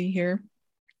movie here.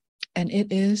 And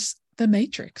it is The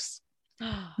Matrix.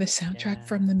 The soundtrack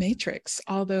from The Matrix.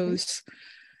 All those,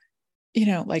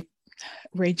 like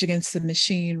Rage Against the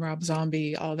Machine, Rob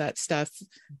Zombie, all that stuff,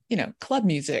 club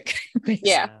music.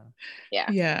 Yeah.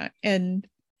 And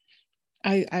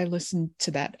I listened to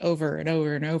that over and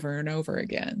over and over and over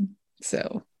again.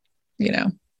 So,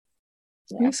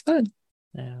 it was fun.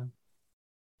 Yeah.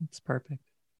 It's perfect.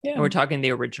 Yeah. And we're talking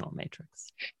the original Matrix.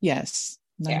 Yes.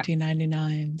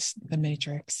 1999's The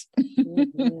Matrix.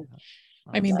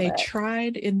 I mean, they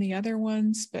tried in the other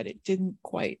ones, but it didn't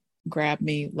quite grab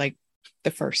me like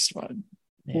the first one.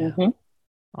 Yeah.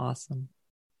 Awesome.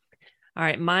 All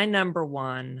right. My number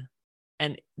one,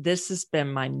 and this has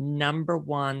been my number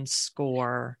one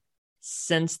score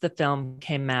since the film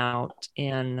came out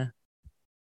in,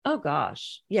 I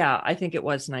think it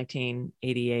was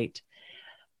 1988.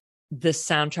 The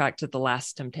soundtrack to The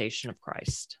Last Temptation of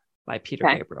Christ by Peter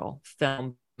Gabriel,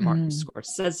 film Martin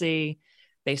Scorsese,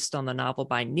 based on the novel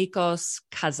by Nikos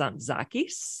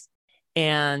Kazantzakis.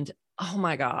 And oh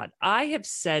my God, I have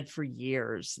said for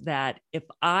years that if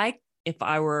I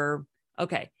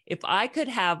could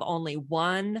have only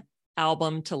one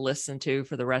album to listen to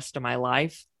for the rest of my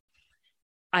life,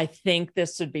 I think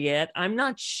this would be it. I'm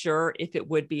not sure if it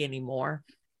would be anymore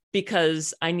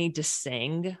because I need to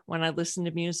sing when I listen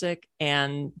to music,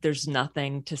 and there's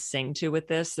nothing to sing to with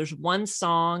this. There's one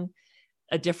song,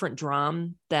 a different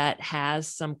drum that has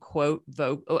some quote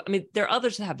vocal. I mean, there are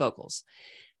others that have vocals.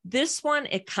 This one,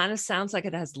 it kind of sounds like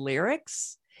it has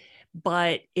lyrics,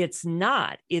 but it's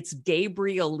not. It's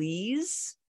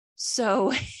Gabrielese.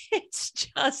 So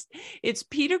it's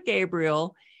Peter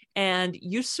Gabriel and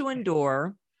Youssou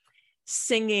N'Dour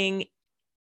singing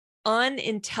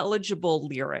unintelligible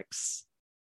lyrics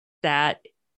that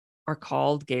are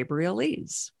called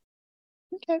Gabrielese.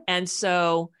 Okay. And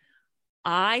so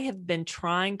I have been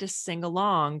trying to sing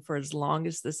along for as long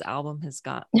as this album has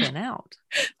been out.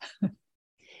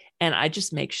 And I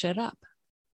just make shit up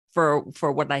for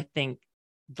what I think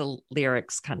the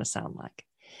lyrics kind of sound like.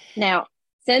 Now,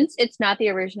 since it's not the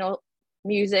original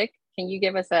music, can you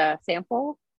give us a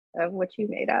sample of what you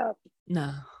made up?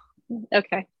 No.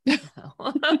 Okay. No.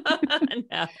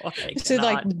 So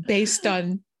like based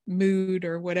on mood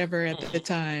or whatever at the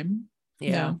time.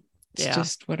 Yeah. No, it's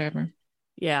just whatever.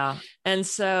 Yeah. And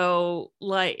so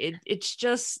like it's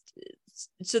just,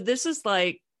 so this is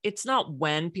like, it's not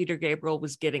when Peter Gabriel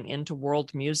was getting into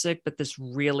world music, but this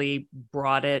really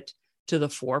brought it to the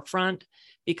forefront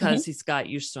because he's got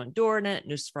Youssou N'Dour in it,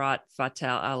 Nusrat Fateh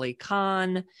Ali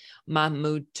Khan,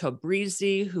 Mahmoud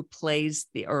Tabrizi, who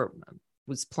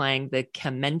was playing the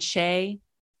kemenche.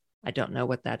 I don't know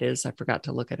what that is. I forgot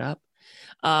to look it up.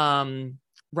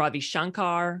 Ravi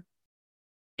Shankar.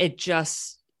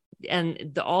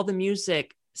 All the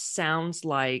music sounds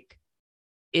like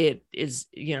it is,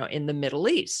 in the Middle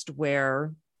East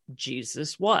where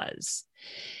Jesus was,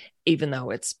 even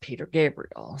though it's Peter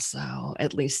Gabriel. So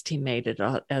at least he made it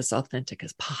as authentic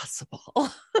as possible.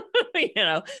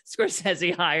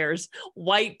 Scorsese hires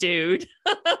white dude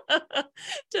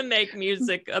to make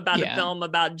music about a film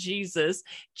about Jesus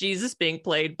being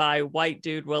played by white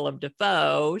dude Willem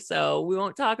Dafoe. So we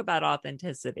won't talk about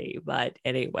authenticity, but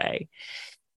anyway.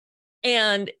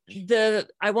 And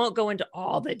I won't go into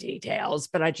all the details,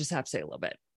 but I just have to say a little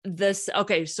bit.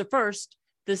 So first,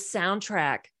 the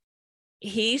soundtrack,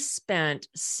 he spent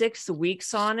 6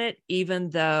 weeks on it, even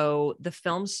though the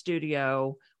film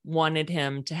studio wanted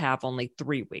him to have only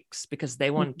 3 weeks because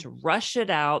they wanted to rush it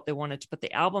out. They wanted to put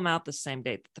the album out the same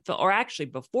day that the film, or actually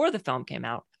before the film came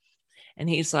out. And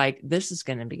he's like, this is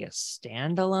going to be a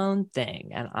standalone thing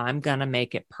and I'm going to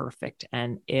make it perfect.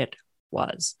 And it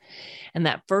was. And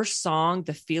that first song,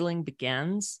 The Feeling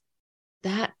Begins,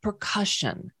 that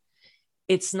percussion,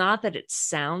 it's not that it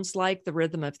sounds like the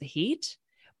Rhythm of the Heat,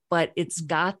 but it's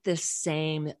got this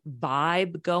same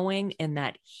vibe going in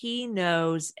that he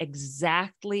knows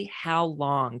exactly how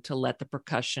long to let the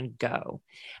percussion go,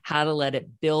 how to let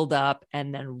it build up,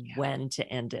 and then when to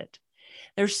end it.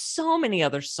 There's so many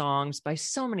other songs by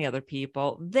so many other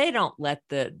people. They don't let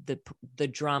the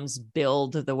drums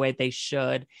build the way they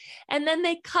should. And then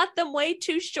they cut them way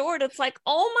too short. It's like,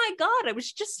 oh my God, I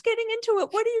was just getting into it.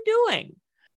 What are you doing?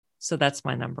 So that's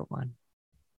my number one.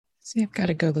 See, I've got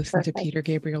to go listen to Peter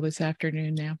Gabriel this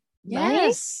afternoon now.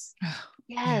 Yes. Oh,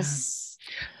 yes.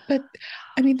 Yeah. But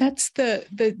I mean, that's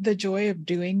the joy of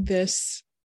doing this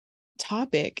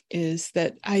topic, is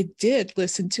that I did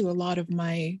listen to a lot of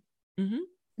my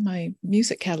my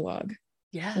music catalog.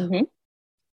 Yeah. Mm-hmm.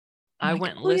 I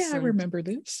went and listened. Yeah, I remember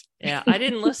this. Yeah, I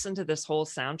didn't listen to this whole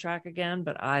soundtrack again,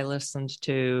 but I listened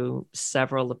to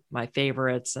several of my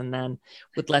favorites and then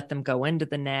would let them go into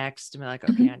the next and be like,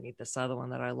 okay, I need this other one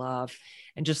that I love.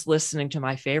 And just listening to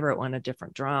my favorite one, a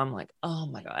different drum, like, oh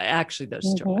my God, actually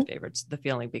those two are my favorites. The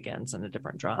Feeling Begins and A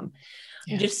Different Drum.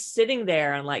 Yeah. Just sitting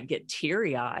there and like get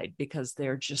teary-eyed because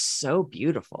they're just so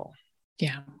beautiful.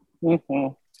 Yeah.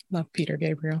 Love Peter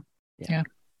Gabriel. Yeah.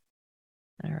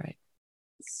 All right.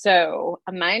 So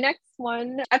my next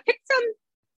one, I picked some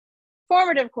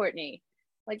formative Courtney.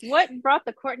 Like, what brought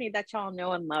the Courtney that y'all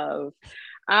know and love?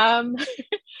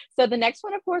 So the next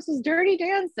one, of course, is Dirty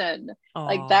Dancing.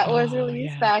 Like, that was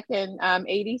released back in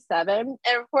 87.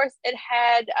 And of course, it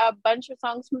had a bunch of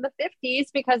songs from the 50s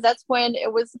because that's when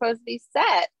it was supposed to be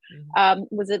set.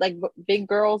 Was it like Big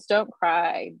Girls Don't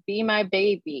Cry, Be My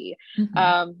Baby?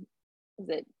 Was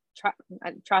it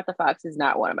Trot the Fox is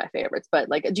not one of my favorites, but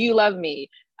like Do You Love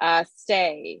Me,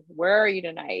 Stay, Where Are You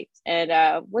Tonight,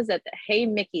 and was that the Hey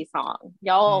Mickey song?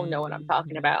 Y'all know what I'm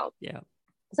talking about. Yeah.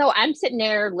 So I'm sitting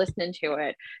there listening to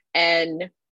it, and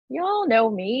y'all know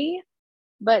me,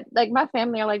 but like my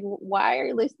family are like, why are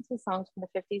you listening to songs from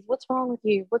the 50s? What's wrong with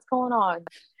you? What's going on?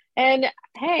 And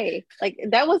hey, like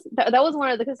that was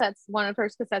one of the cassettes, one of the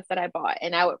first cassettes that I bought,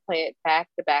 and I would play it back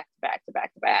to back to back to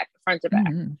back to back, front to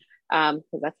back.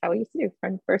 Because that's how we used to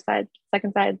do, first side,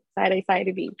 second side, side A, side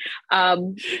B.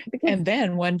 And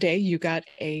then one day you got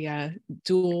a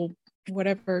dual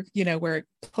whatever, where it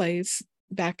plays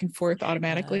back and forth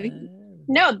automatically.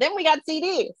 No, then we got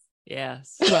CDs.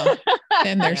 Yes. Well,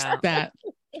 then there's that.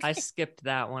 I skipped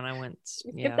that one. I went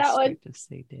straight to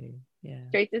CD. Yeah.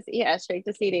 Straight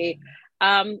to CD.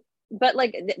 But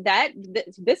like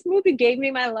this movie gave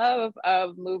me my love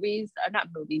of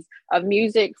of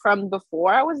music from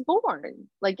before I was born.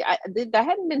 Like that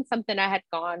hadn't been something I had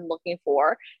gone looking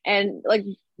for, and like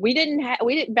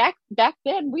back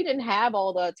then we didn't have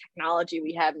all the technology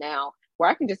we have now, where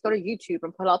I can just go to YouTube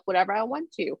and put up whatever I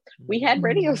want to. We had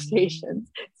radio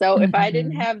stations, so if I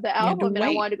didn't have the album and I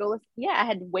wanted to go listen, I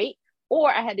had to wait. Or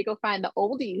I had to go find the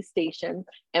oldies station.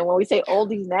 And when we say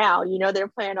oldies now, they're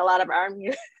playing a lot of our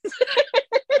music.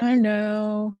 I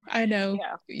know. Yeah.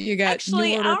 You got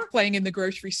actually, New Order playing in the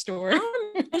grocery store.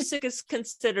 Our music is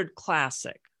considered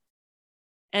classic.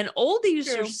 And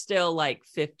oldies are still like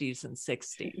 50s and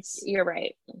 60s. You're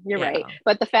right. Right.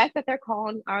 But the fact that they're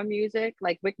calling our music,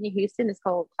 like Whitney Houston, is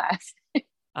called classic.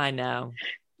 I know.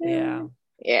 Yeah.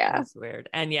 Yeah, that's weird.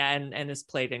 And and is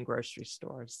played in grocery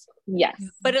stores. Yes,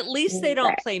 but at least they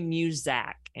don't play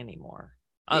Muzak anymore.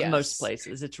 Most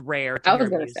places, it's rare to hear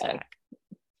Muzak.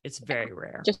 It's very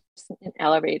rare. Just an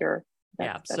elevator.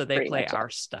 That's so they play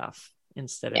our stuff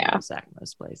instead of Muzak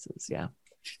most places. Yeah.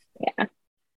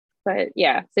 But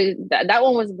so that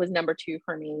one was number 2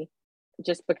 for me,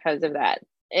 just because of that.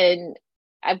 And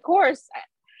of course,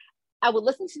 I would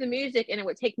listen to the music and it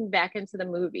would take me back into the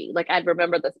movie. Like I'd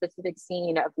remember the specific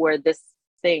scene of where this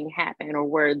thing happened or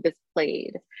where this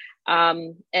played.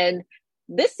 And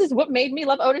this is what made me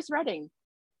love Otis Redding,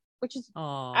 which is,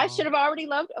 I should have already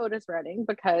loved Otis Redding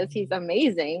because he's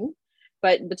amazing.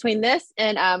 But between this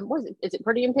and, is it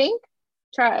Pretty in Pink?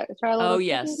 Try a little. Oh,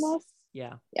 yes.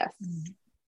 Yeah. Yes.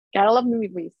 Gotta love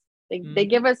movies. They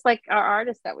give us like our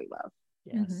artists that we love.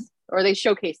 Yes. Or they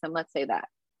showcase them. Let's say that.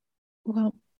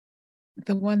 Well,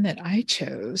 the one that I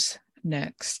chose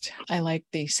next, I like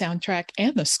the soundtrack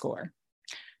and the score.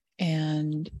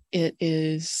 And it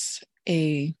is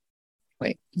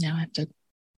now I have to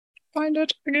find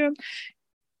it again.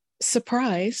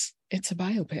 Surprise, it's a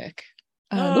biopic.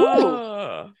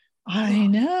 I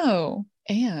know.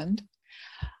 And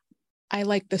I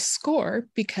like the score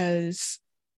because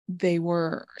they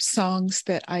were songs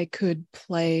that I could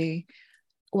play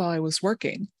while I was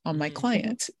working on my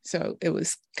clients. So it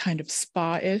was kind of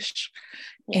spa-ish.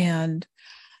 And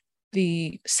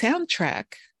the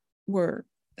soundtrack were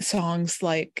songs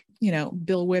like,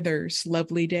 Bill Withers,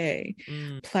 Lovely Day,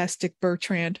 Plastic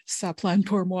Bertrand, Ça Plane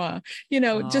pour moi,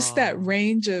 just that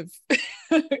range of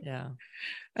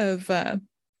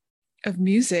of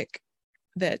music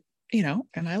that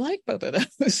and I like both of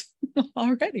those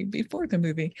already before the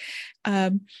movie.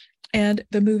 And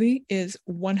the movie is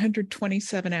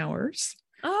 127 hours.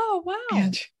 Oh, wow.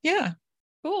 And yeah.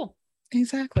 Cool.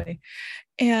 Exactly.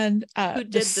 And who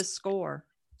did the score?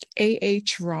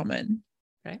 A.H. Rahman.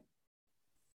 Okay.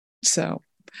 So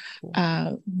cool.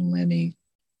 Let me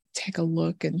take a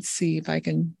look and see if I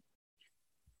can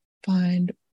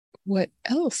find what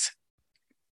else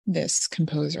this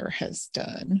composer has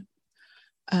done.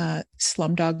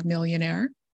 Slumdog Millionaire,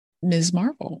 Ms.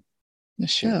 Marvel, the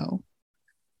show.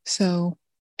 So,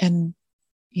 and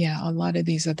yeah, a lot of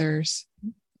these others,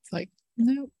 it's like,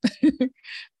 no,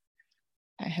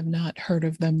 I have not heard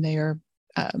of them. They are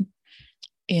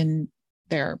in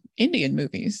their Indian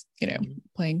movies,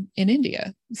 playing in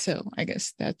India. So I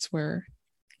guess that's where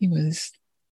he was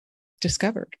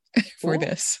discovered for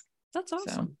this. That's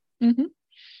awesome. So,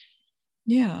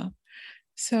 yeah.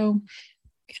 So,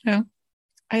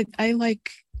 I like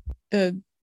the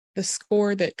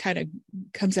score that kind of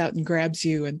comes out and grabs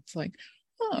you, and it's like,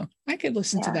 oh, I could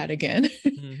listen to that again.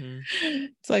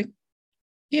 It's like,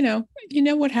 you know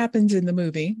what happens in the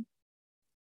movie.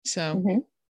 So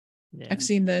I've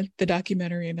seen the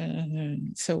documentary,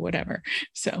 and so whatever.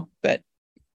 So, but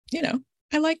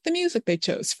I like the music they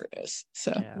chose for this.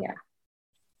 So yeah.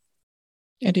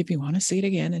 And if you want to see it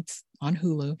again, it's on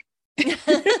Hulu.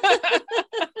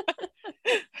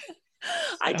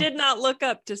 I did not look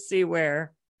up to see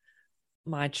where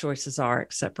my choices are,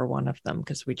 except for one of them,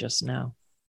 because we just know.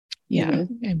 Yeah.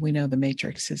 And we know The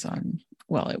Matrix is on,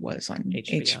 it was on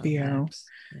HBO. Yeah.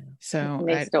 So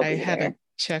I haven't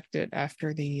checked it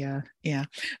after the,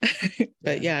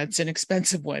 but yeah, it's an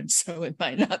expensive one, so it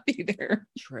might not be there.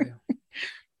 True.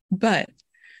 But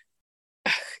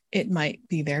it might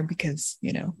be there because,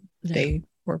 they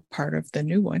were part of the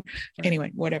new one. Right.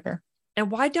 Anyway, whatever.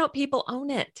 And why don't people own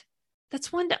it?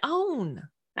 That's one to own.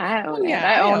 I own it. Yeah,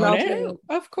 I own it too.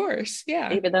 Of course.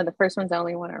 Yeah. Even though the first one's the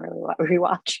only one I really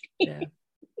rewatch. Yeah.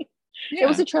 It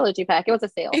was a trilogy pack. It was a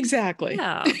sale. Exactly.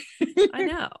 Yeah. I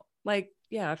know. Like,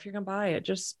 yeah, if you're going to buy it,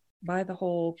 just buy the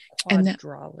whole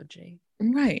quadrilogy.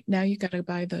 Right. Now you got to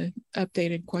buy the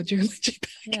updated quadrilogy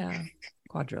pack. Yeah.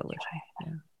 Quadrilogy.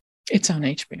 Yeah. It's on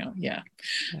HBO. Yeah.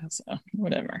 So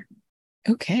whatever.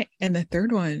 Okay. And the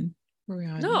third one.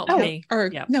 No, me.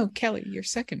 No, Kelly, your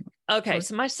second one. Okay,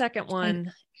 so my second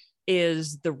one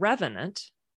is The Revenant,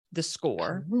 the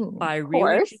score by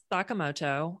Ryuichi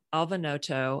Sakamoto, Alva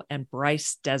Noto, and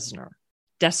Bryce Dessner.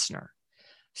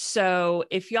 So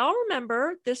if y'all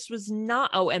remember, this was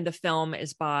not, and the film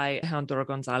is by Alejandro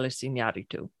González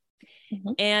Iñárritu.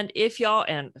 And if y'all,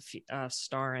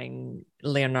 starring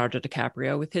Leonardo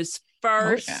DiCaprio with his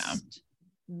first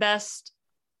Best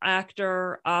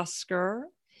Actor Oscar,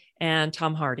 and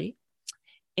Tom Hardy.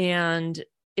 And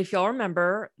if y'all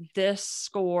remember, this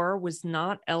score was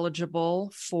not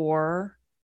eligible for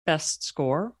Best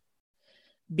Score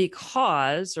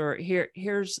because,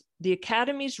 here's the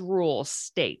Academy's rule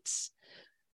states,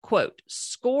 quote,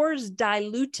 scores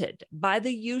diluted by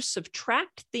the use of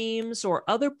tracked themes or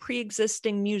other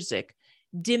pre-existing music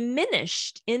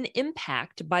diminished in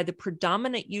impact by the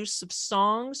predominant use of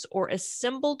songs or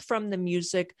assembled from the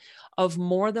music of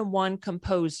more than one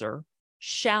composer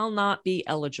shall not be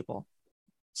eligible.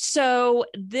 So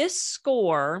this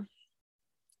score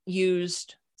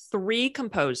used 3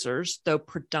 composers, though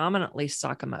predominantly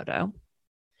Sakamoto.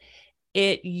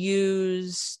 It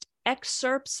used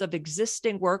excerpts of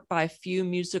existing work by a few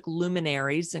music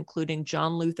luminaries, including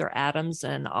John Luther Adams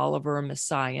and Olivier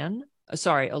Messiaen.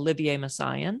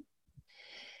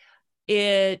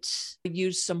 It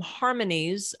used some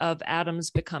harmonies of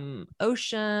Adams' Become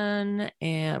Ocean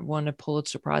and won a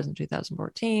Pulitzer Prize in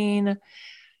 2014.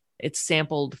 It's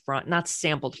not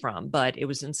sampled from, but it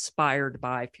was inspired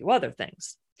by a few other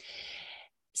things.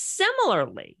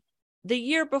 Similarly, the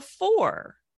year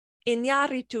before,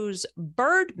 Iñárritu's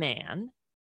Birdman,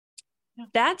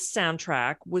 that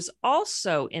soundtrack was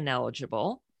also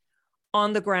ineligible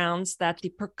on the grounds that the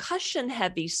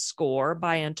percussion-heavy score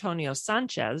by Antonio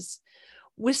Sanchez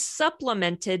was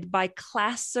supplemented by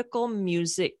classical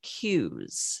music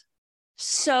cues.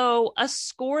 So a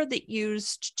score that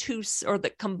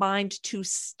that combined 2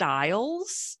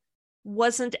 styles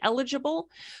wasn't eligible.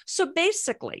 So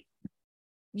basically,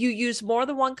 you use more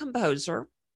than one composer,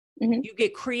 you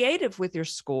get creative with your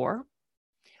score,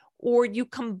 or you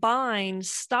combine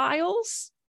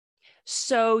styles.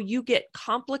 So you get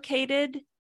complicated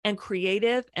and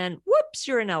creative, and whoops,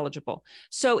 you're ineligible.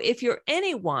 So if you're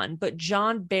anyone but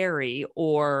John Barry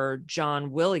or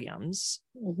John Williams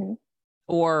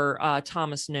or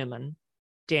Thomas Newman,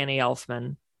 Danny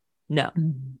Elfman, no.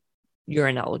 you're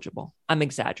ineligible. I'm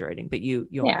exaggerating, but you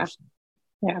understand.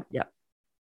 Yeah. Yep.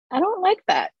 I don't like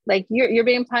that. Like you're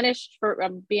being punished for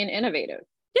being innovative.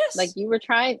 Yes. Like you were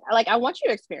trying, like, I want you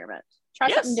to experiment, try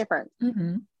something different.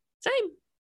 Mm-hmm.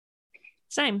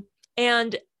 Same.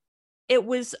 And it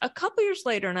was a couple years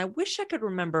later, and I wish I could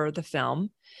remember the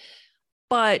film,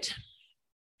 but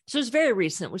so it was very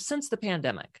recent. It was since the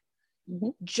pandemic.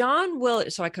 Mm-hmm.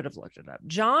 So I could have looked it up.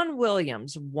 John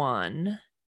Williams won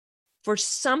for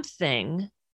something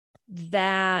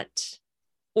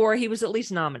or he was at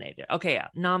least nominated. Okay, yeah,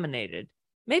 nominated.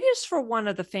 Maybe it's for one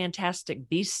of the Fantastic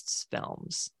Beasts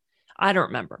films. I don't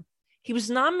remember. He was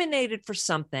nominated for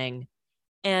something,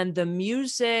 and the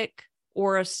music,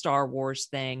 or a Star Wars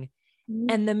thing,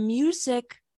 and the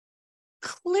music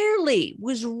clearly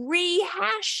was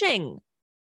rehashing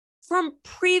from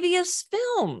previous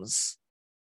films.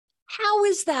 How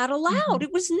is that allowed? Mm-hmm.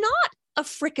 It was not a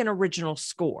freaking original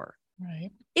score.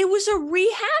 Right. It was a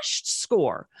rehashed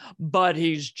score, but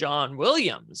he's John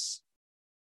Williams,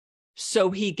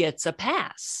 so he gets a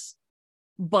pass.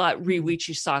 But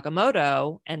Ryuichi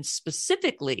Sakamoto, and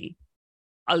specifically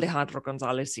Alejandro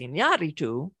González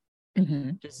Iñárritu,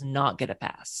 does not get a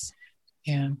pass.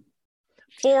 Yeah.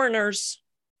 Foreigners.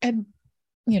 And,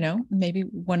 maybe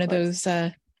one of those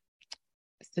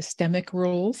systemic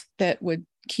rules that would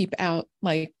keep out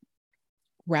like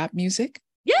rap music.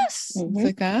 Yes. Things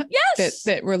like that. Yes.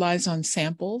 That relies on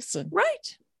samples. And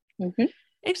right.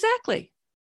 Exactly.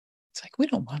 It's like, we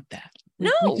don't want that.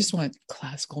 No. We just want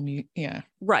classical music. Yeah.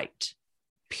 Right.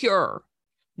 Pure.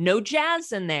 No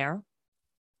jazz in there,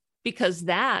 because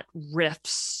that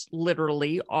riffs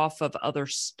literally off of other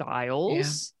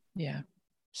styles. Yeah.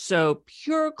 So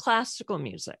pure classical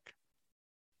music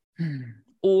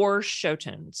or show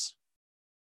tunes.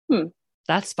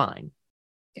 That's fine.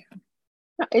 Yeah.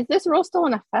 Is this rule still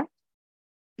in effect?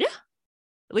 Yeah.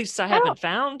 At least I haven't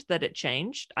found that it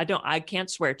changed. I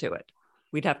can't swear to it.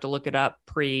 We'd have to look it up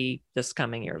pre this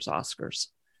coming year's Oscars.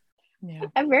 Yeah.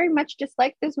 I very much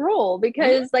dislike this rule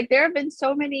because like there have been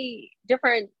so many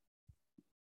different,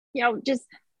 just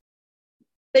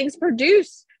things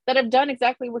produced that have done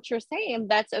exactly what you're saying,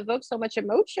 that's evoked so much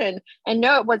emotion. And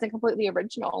no, it wasn't completely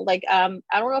original. Like, I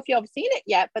don't know if y'all have seen it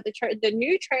yet, but the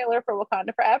new trailer for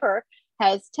Wakanda Forever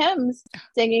has Thames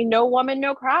singing "No Woman,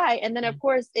 No Cry," and then of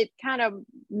course it kind of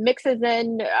mixes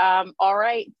in "All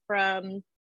Right" from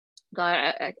God.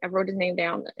 I wrote his name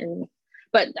down,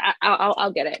 but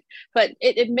I'll get it. But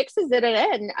it mixes it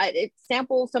in. It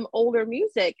samples some older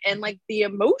music, and like the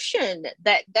emotion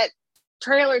that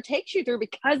trailer takes you through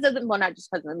because of not just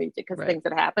because of the music, because things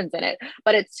that happens in it,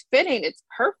 but it's fitting, it's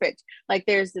perfect. Like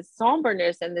there's this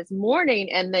somberness and this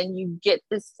mourning, and then you get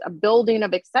this building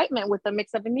of excitement with a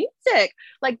mix of the music.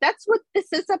 Like that's what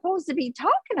this is supposed to be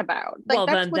talking about. Like,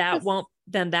 well,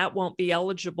 then that won't be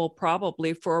eligible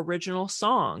probably for original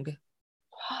song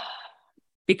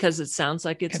because it sounds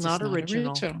like it's not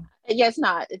original. Yeah, it's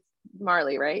not. It's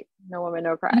Marley, right? No Woman,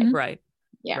 No Cry. Right.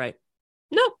 Yeah. Right.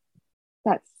 No.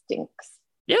 That stinks.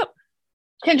 Yep.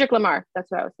 Kendrick Lamar.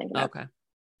 That's what I was thinking of. Okay.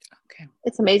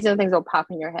 It's amazing things will pop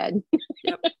in your head.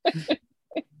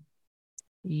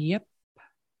 Yep.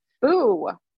 Ooh.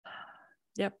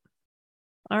 Yep.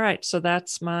 All right. So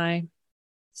that's my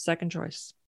second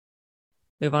choice.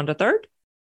 Move on to third.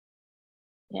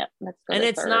 Yep. Let's go. And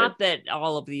it's third. not that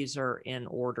all of these are in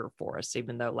order for us,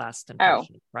 even though Last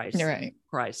Temptation of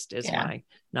Christ is my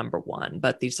number one,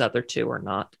 but these other two are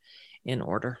not in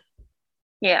order.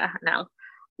 Yeah, no.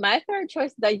 My third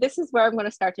choice, this is where I'm going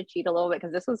to start to cheat a little bit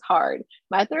because this was hard.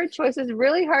 My third choice is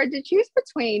really hard to choose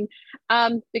between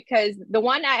because the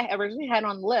one I originally had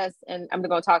on the list, and I'm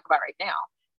going to talk about right now,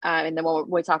 and then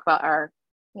we'll talk about our,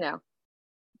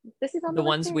 this is on the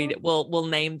ones we'll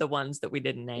name the ones that we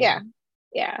didn't name.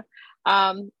 Yeah.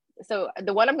 So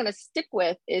the one I'm going to stick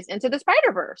with is Into the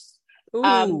Spider-Verse.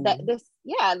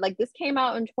 This came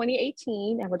out in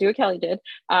 2018, and we'll do what Kelly did.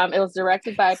 It was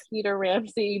directed by Peter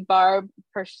Ramsey, Barb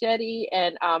Perschetti,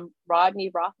 and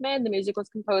Rodney Rothman. The music was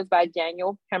composed by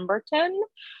Daniel Pemberton.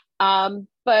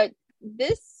 But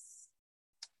this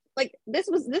is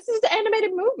the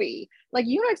animated movie. Like,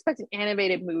 you don't expect an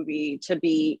animated movie to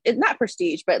be, it's not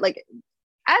prestige, but like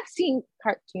I've seen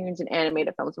cartoons and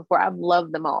animated films before. I've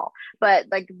loved them all, but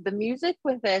like the music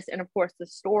with this, and of course the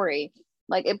story,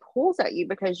 like it pulls at you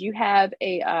because you have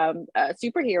a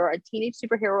superhero, a teenage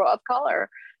superhero of color,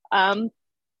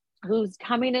 who's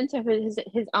coming into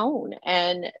his own,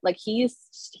 and like he's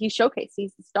showcased,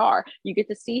 he's the star. You get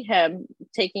to see him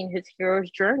taking his hero's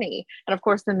journey, and of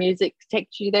course the music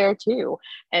takes you there too.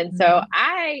 And so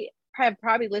I have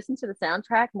probably listened to the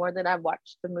soundtrack more than I've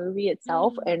watched the movie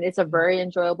itself. And it's a very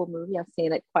enjoyable movie. I've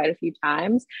seen it quite a few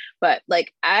times, but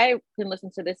like I can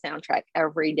listen to this soundtrack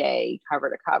every day, cover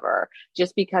to cover,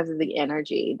 just because of the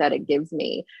energy that it gives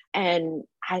me. And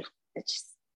it's just,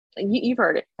 you've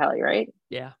heard it, Kelly, right?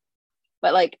 Yeah.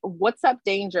 But like What's Up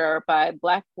Danger by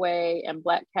Black Way and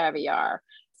Black Caviar,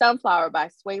 Sunflower by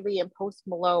Sway Lee and Post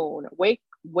Malone, Way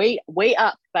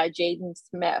Up by Jaden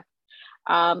Smith,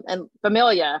 and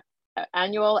Familia,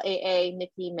 Annual AA,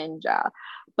 Nicki Minaj.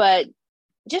 But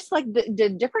just like the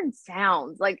different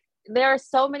sounds, like there are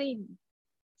so many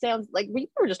sounds, like we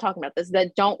were just talking about this,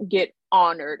 that don't get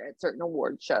honored at certain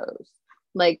award shows.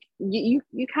 Like you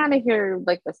kind of hear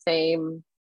like the same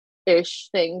ish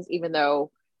things, even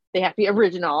though they have to be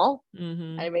original.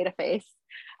 I made a face.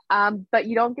 But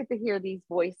you don't get to hear these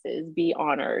voices be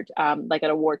honored, like at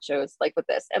award shows, like with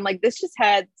this. And like this just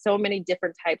had so many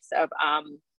different types of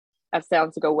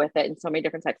sounds to go with it, and so many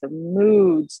different types of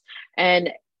moods.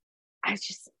 And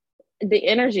the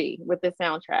energy with the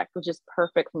soundtrack was just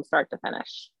perfect from start to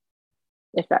finish,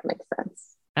 if that makes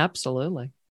sense.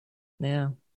 Absolutely. Yeah.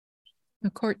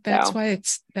 Of course, that's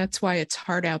why it's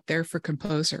hard out there for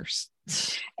composers.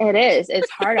 It is. It's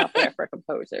hard out there for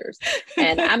composers,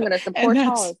 and I'm going to support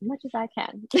Paul as much as I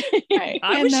can. Right.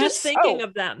 I was just thinking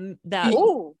of that.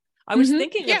 I was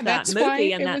thinking of that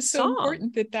movie and that song. So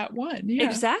important that won. Yeah.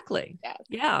 Exactly. Yes.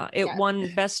 Yeah, it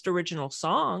won Best Original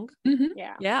Song.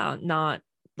 Yeah, not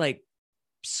like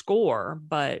score,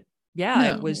 but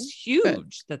it was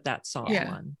huge that song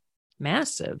won.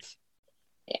 Massive.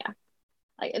 Yeah.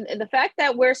 Like, and the fact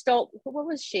that we're still, what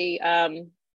was she?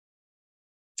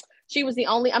 She was the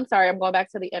only, I'm sorry, I'm going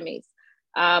back to the Emmys.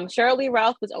 Sheryl Lee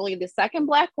Ralph was only the second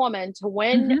Black woman to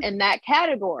win in that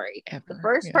category. Ever, the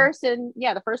first person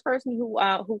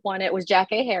who won it was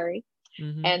Jackée Harry.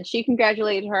 And she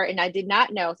congratulated her. And I did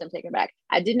not know, so I'm taking it back.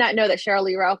 I did not know that Sheryl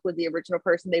Lee Ralph was the original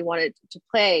person they wanted to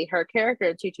play her character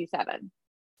in 227.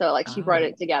 So like she brought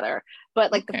it together.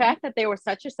 But like the fact that there was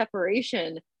such a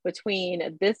separation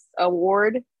between this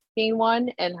award being won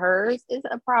and hers is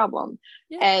a problem.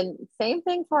 And same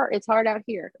thing for It's Hard Out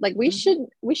Here. Like we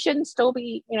shouldn't still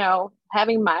be,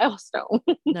 having milestone.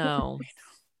 No.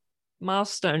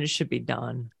 Milestones should be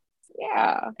done.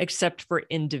 Yeah. Except for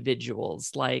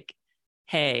individuals, like,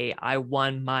 hey, I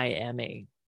won my Emmy.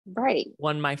 Right.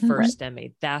 Won my first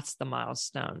Emmy. That's the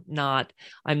milestone. Not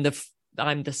I'm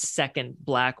the second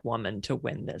Black woman to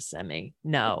win this Emmy.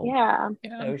 No. Yeah.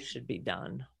 Those should be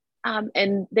done.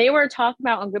 And they were talking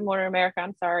about on Good Morning America.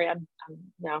 I'm sorry, I'm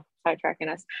now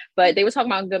sidetracking us, but they were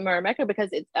talking about Good Morning America because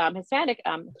it's Hispanic.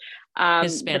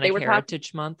 Hispanic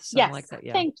Heritage Month, something like that.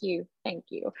 Yeah. Thank you.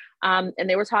 And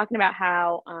they were talking about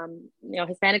how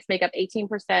Hispanics make up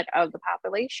 18% of the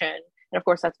population, and of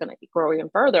course that's going to be growing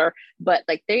further. But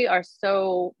like they are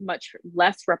so much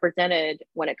less represented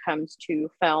when it comes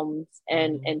to films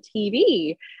and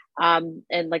TV.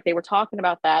 And like they were talking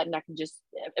about that, and I can just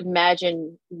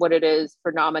imagine what it is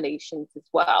for nominations as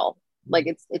well. Like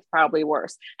it's probably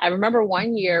worse. I remember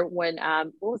one year when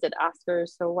what was it,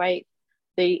 Oscars So White,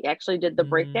 they actually did the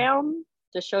breakdown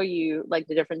to show you like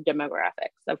the different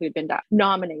demographics of who've been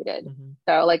nominated.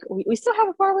 So like we still have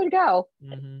a far way to go,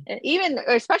 and even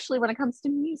especially when it comes to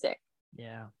music.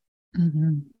 Yeah.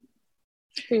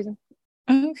 Susan.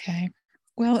 Okay.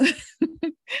 Well,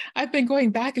 I've been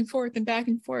going back and forth.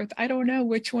 I don't know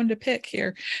which one to pick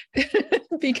here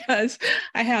because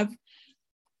I have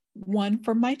one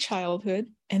from my childhood,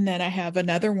 and then I have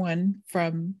another one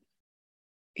from,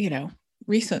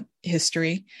 recent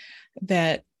history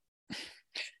that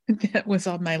was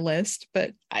on my list,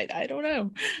 but I don't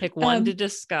know. Pick one to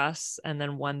discuss and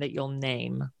then one that you'll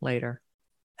name later.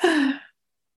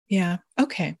 Yeah.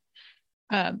 Okay.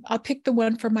 I'll pick the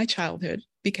one from my childhood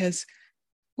because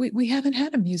we haven't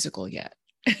had a musical yet.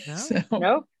 No.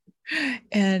 Nope.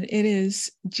 And it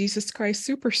is Jesus Christ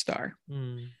Superstar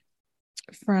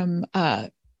from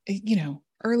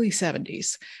early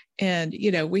 70s. And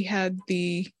we had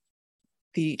the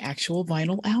actual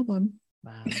vinyl album.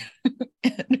 Wow.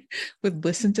 And would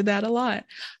listen to that a lot.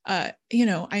 I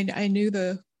knew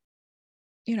the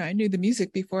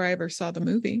music before I ever saw the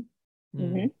movie.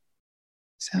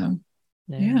 So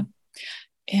yeah.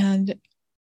 And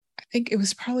I think it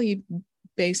was probably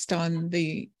based on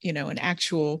an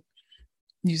actual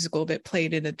musical that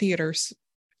played in the theaters,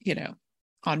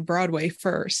 on Broadway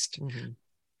first.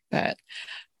 But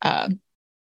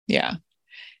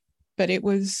but it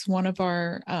was one of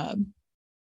our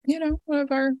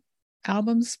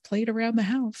albums played around the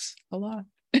house a lot.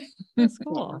 That's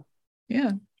cool.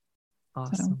 Yeah.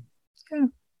 Awesome. So, yeah.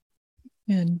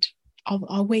 And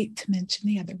I'll wait to mention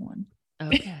the other one.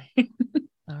 Okay.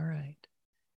 All right.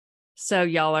 So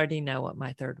y'all already know what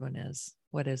my third one is.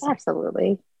 What is it?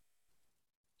 Absolutely.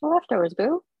 The Leftovers,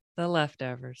 boo. The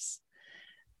Leftovers.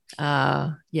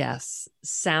 Yes.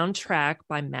 Soundtrack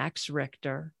by Max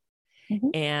Richter.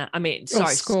 And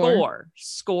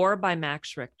score by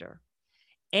Max Richter.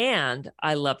 And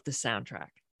I love the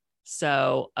soundtrack.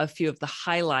 So a few of the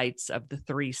highlights of the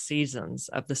 3 seasons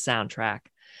of the soundtrack,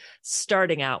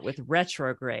 starting out with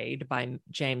Retrograde by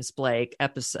James Blake,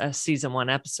 season 1,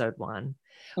 episode 1.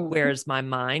 Where's My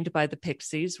Mind by the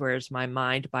Pixies. Where's My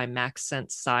Mind by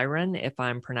Maxent Siren, if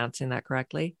I'm pronouncing that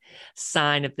correctly.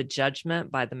 Sign of the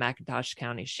Judgment by the McIntosh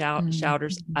County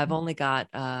Shouters. I've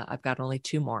got only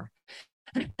 2 more.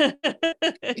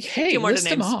 Hey, 2 more list to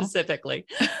name them all. specifically.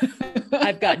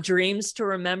 I've got Dreams to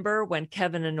Remember, When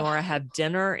Kevin and Nora Have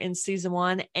Dinner in season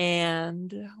 1,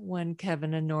 and When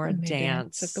Kevin and Nora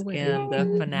Dance in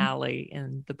the finale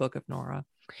in the Book of Nora.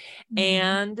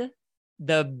 And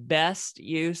the best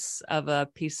use of a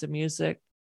piece of music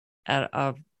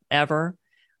of ever,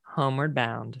 Homeward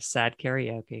Bound, Sad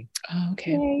Karaoke.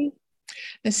 Okay. Yay.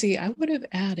 Now, see, I would have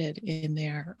added in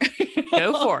there.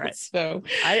 Go for it. So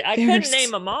I couldn't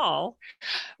name them all.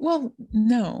 Well,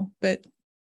 no, but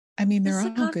I mean, they're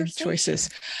all good choices.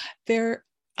 They're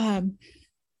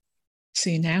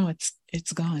see, now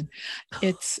it's gone.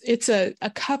 It's a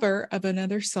cover of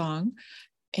another song,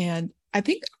 and I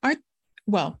think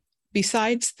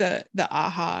besides the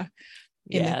aha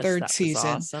in the 3rd season,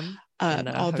 awesome.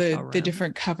 All the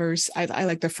different covers, I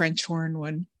like the French horn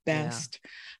one best. Yeah.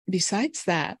 Besides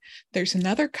that, there's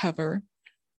another cover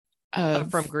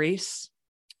from Grease.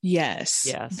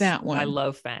 Yes, that one. I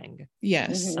love Fang.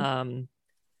 Yes. What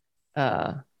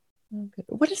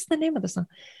is the name of the song?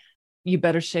 You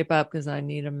Better Shape Up Because I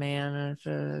Need a Man. And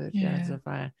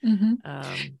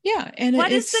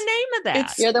what is the name of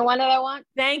that? You're the one that I want.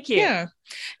 Thank you. Yeah,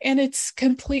 and it's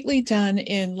completely done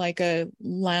in like a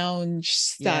lounge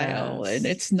style, and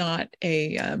it's not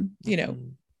a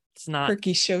it's not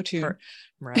quirky show tune.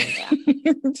 Right.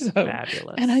 So,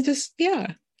 fabulous. And I just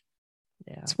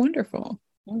it's wonderful.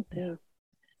 Yeah.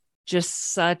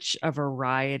 Just such a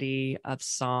variety of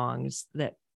songs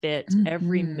that fit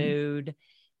every mood,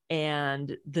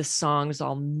 and the songs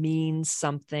all mean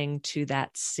something to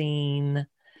that scene.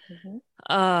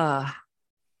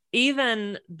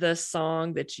 Even the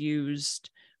song that's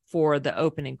used for the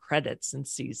opening credits in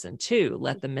season 2,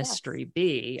 Let the Mystery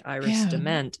Be, Iris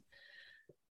Dement.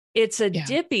 It's a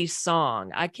dippy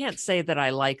song. I can't say that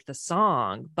I like the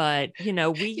song, but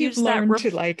we use that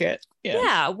to like it. Yes.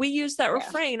 Yeah, we use that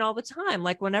refrain all the time.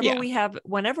 Like whenever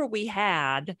we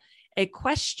had a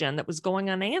question that was going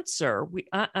unanswered,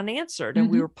 and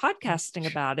we were podcasting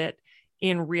about it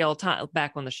in real time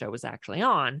back when the show was actually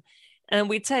on, and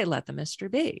we'd say, "Let the mystery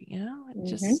be." It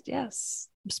just it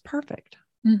was perfect.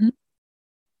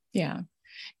 Yeah,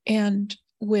 and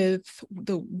with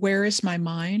the Where Is My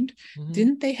Mind,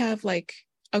 didn't they have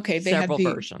they several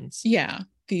had versions? Yeah,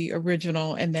 the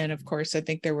original, and then of course I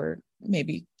think there were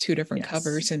maybe 2 different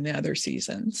covers in the other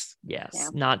seasons.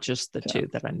 Yes, not just the 2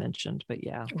 that I mentioned, but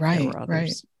there were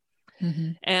others.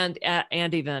 And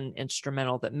even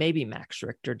instrumental that maybe Max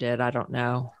Richter did. I don't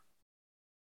know.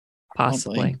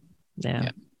 Possibly. Yeah.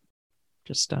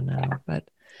 Just don't know. But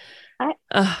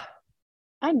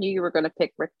I knew you were going to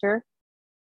pick Richter.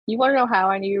 You want to know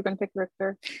how I knew you were going to pick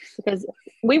Richter? Because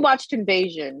we watched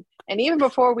Invasion, and even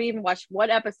before we even watched one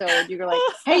episode, you were like,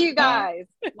 "Hey, you guys,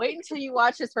 wait until you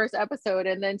watch this first episode,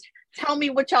 and then tell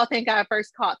me what y'all think I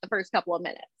first caught the first couple of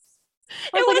minutes."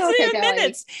 It wasn't even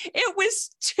minutes. It was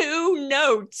 2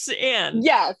 notes in.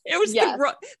 Yes, it was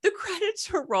the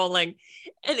credits were rolling,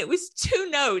 and it was 2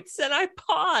 notes, and I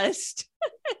paused,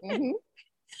 and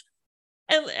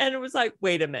it was like,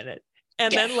 "Wait a minute,"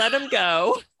 and then let him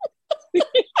go.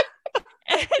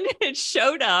 And it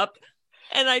showed up,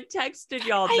 and I texted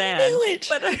y'all then. I knew it.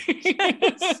 But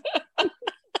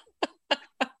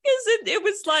it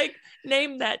was like,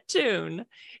 name that tune,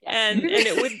 and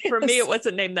it would, for me, it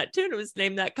wasn't name that tune, it was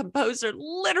name that composer.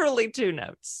 Literally 2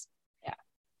 notes. Yeah,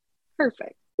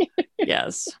 perfect.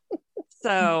 Yes.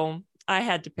 So I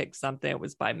had to pick something. It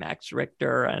was by Max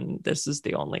Richter, and this is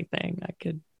the only thing I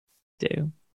could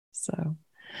do. So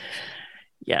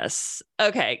yes.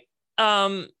 Okay.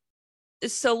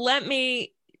 So let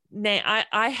me name,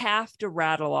 I have to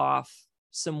rattle off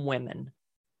some women.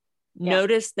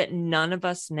 Notice that none of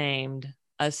us named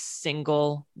a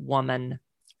single woman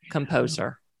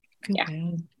composer.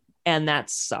 And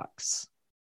that sucks.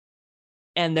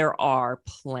 And there are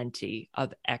plenty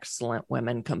of excellent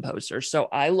women composers. So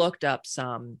I looked up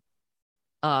some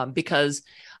because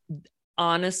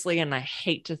honestly, and I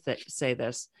hate to say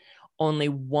this, only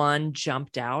one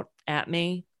jumped out at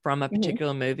me from a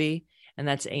particular movie, and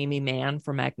that's Amy Mann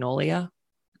from Magnolia.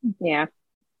 Yeah.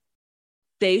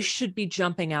 They should be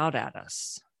jumping out at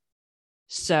us.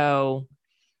 So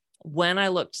when I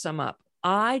looked some up,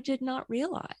 I did not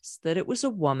realize that it was a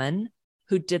woman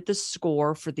who did the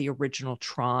score for the original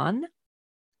Tron,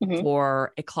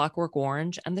 for A Clockwork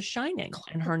Orange, and The Shining.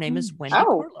 And her name is Wendy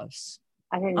Carlos.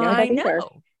 I didn't know that either.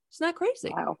 Isn't that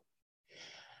crazy? Wow.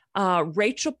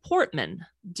 Rachel Portman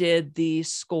did the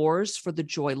scores for The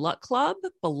Joy Luck Club,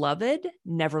 Beloved,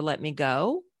 Never Let Me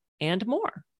Go, and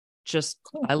more. Just,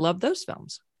 I love those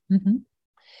films.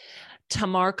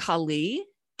 Tamar Kali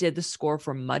did the score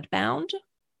for Mudbound,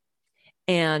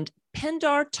 and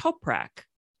Pindar Toprak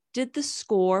did the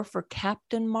score for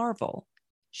Captain Marvel.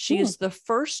 She is the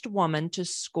first woman to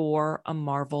score a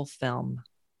Marvel film.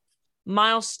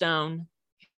 Milestone.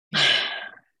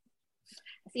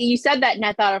 See, you said that and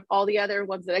I thought of all the other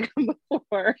ones that had come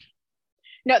before.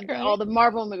 No, all the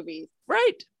Marvel movies.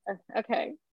 Right.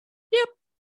 Okay. Yep.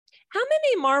 How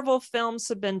many Marvel films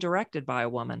have been directed by a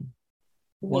woman?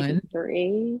 One.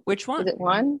 3. Which one? Is it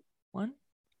one? One?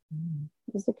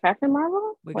 Is it Captain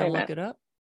Marvel? We can look it up.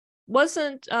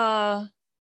 Wasn't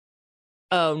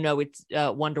oh no, it's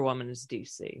Wonder Woman is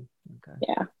DC. Okay.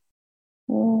 Yeah.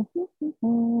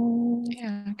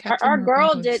 Yeah. Our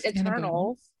girl did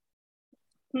Eternals.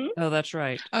 Oh, that's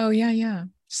right. Oh yeah.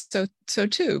 So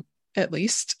 2 at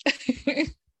least.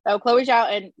 Oh, Chloe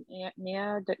Zhao and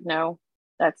no,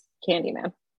 that's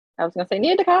Candyman. I was gonna say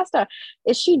Nia DaCosta.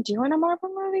 Is she doing a Marvel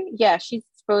movie? Yeah, she's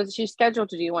scheduled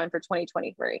to do one for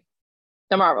 2023.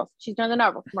 The Marvels. She's doing the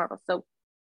Marvel. So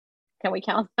can we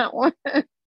count that one?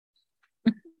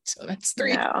 So that's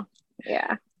 3. No.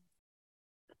 Yeah.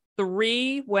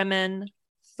 3 women,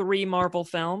 3 Marvel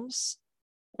films.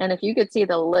 And if you could see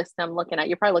the list I'm looking at,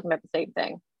 you're probably looking at the same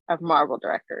thing of Marvel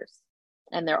directors,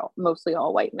 and they're mostly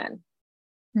all white men.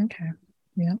 Okay.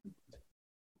 Yeah.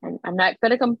 And I'm not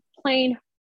going to complain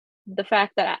the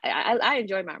fact that I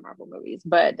enjoy my Marvel movies,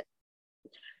 but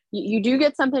you do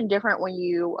get something different when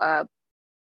you add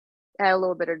a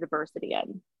little bit of diversity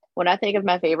in. When I think of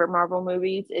my favorite Marvel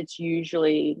movies, it's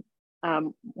usually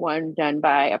one done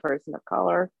by a person of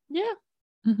color. Yeah.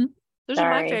 Those are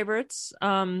my favorites.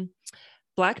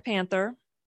 Black Panther.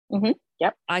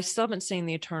 Yep. I still haven't seen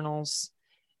the Eternals.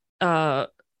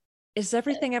 Is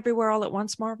Everything Everywhere All at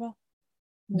Once Marvel?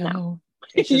 No.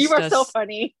 You are so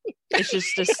funny. It's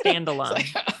just a standalone.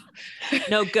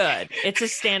 No good. It's a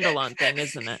standalone thing,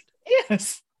 isn't it?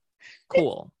 Yes.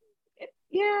 Cool.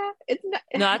 Yeah, it's not.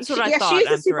 No, that's what I thought. She's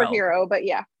a I'm superhero, thrilled. but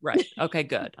yeah. Right. Okay,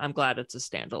 good. I'm glad it's a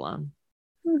standalone.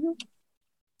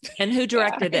 And who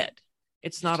directed it?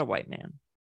 It's not a white man,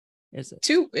 is it?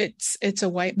 2. It's a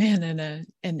white man and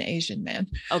an Asian man.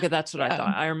 Okay, that's what I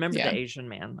thought. I remember the Asian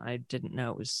man. I didn't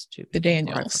know it was 2 people. The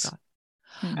Daniels.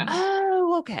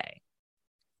 Oh, okay.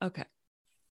 Okay.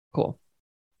 Cool.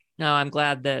 No, I'm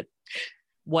glad that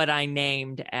what I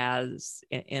named as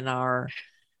in our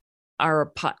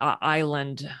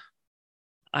island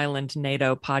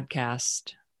NATO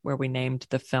podcast, where we named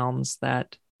the films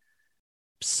that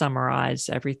summarize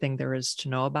everything there is to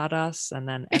know about us, and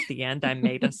then at the end I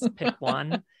made us pick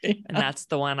one, and that's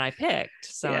the one I picked.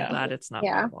 So I'm glad it's not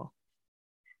Marvel.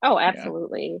 Oh,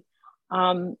 absolutely.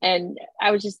 And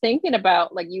I was just thinking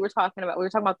about, like we were talking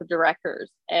about the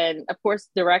directors, and of course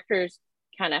directors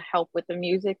kind of help with the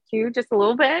music too, just a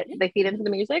little bit. They feed into the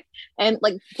music, and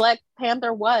like Black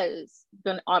Panther was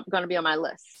gonna be on my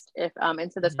list if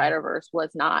Into the Spider-Verse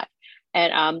was not.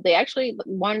 And they actually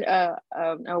won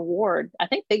an award. I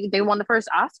think they won the first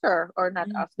Oscar, or not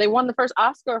Oscar. They won the first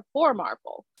Oscar for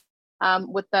Marvel.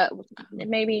 With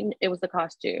maybe it was the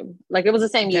costume. Like it was the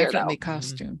same year. Definitely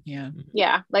costume. Yeah.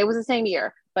 Yeah, like it was the same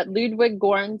year. But Ludwig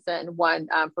Göransson won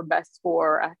for best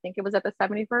score. I think it was at the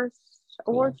 71st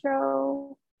award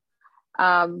show.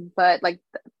 But like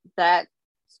that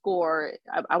score,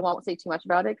 I won't say too much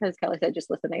about it because Kelly said just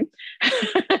listening.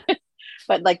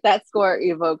 But like that score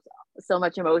evokes so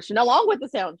much emotion along with the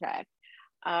soundtrack.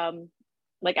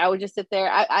 Like I would just sit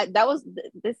there.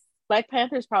 This Black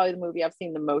Panther is probably the movie I've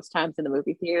seen the most times in the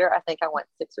movie theater. I think I went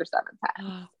 6 or 7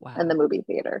 times in the movie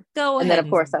theater. And then of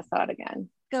course I saw it again.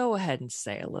 Go ahead and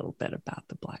say a little bit about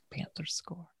the Black Panther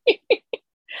score.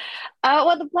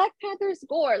 Well, the Black Panther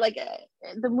score, like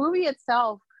the movie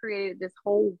itself created this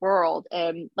whole world,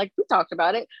 and like we talked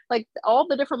about it, like all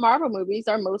the different Marvel movies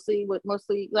are mostly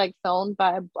like filmed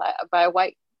by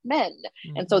white men,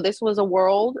 and so this was a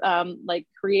world like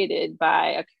created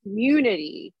by a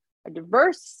community, a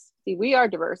diverse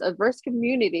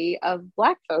community of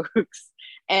Black folks,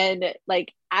 And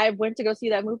like, I went to go see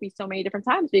that movie so many different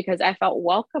times because I felt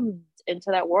welcomed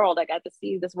into that world. I got to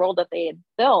see this world that they had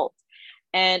built.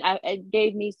 And it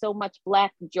gave me so much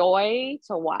Black joy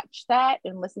to watch that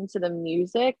and listen to the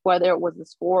music, whether it was the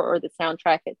score or the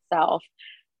soundtrack itself.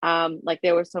 Like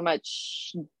there was so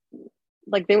much,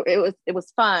 like it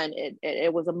was fun.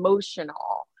 It was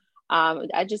emotional.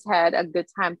 I just had a good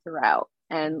time throughout,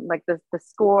 and like the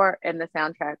score and the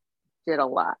soundtrack did a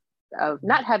lot of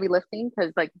not heavy lifting,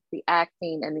 because like the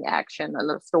acting and the action and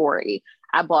the story,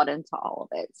 I bought into all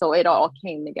of it. So it all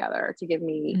came together to give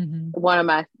me one of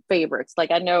my favorites.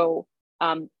 Like I know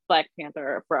Black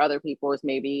Panther for other people is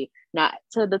maybe not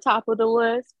to the top of the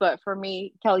list, but for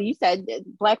me, Kelly, you said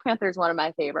Black Panther is one of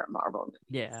my favorite Marvel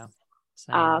movies.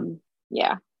 Yeah.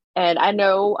 Yeah. And I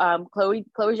know Chloe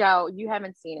Zhao, you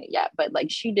haven't seen it yet, but like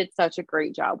she did such a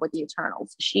great job with the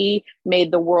Eternals. She made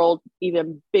the world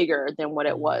even bigger than what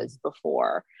it was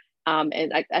before.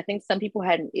 And I think some people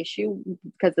had an issue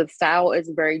because the style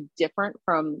is very different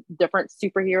from different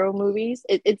superhero movies.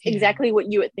 It's exactly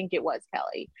what you would think it was,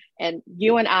 Kelly. And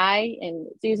you and I and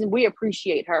Susan, we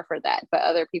appreciate her for that. But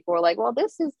other people were like, well, they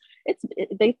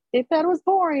thought it was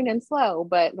boring and slow,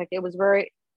 but like it was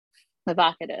very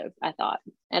evocative, I thought.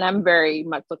 And I'm very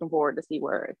much looking forward to see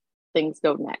where things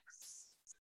go next.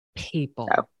 People.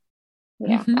 So,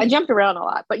 yeah. I jumped around a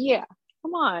lot, but yeah,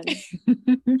 come on.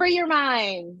 Free your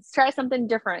minds. Try something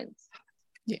different.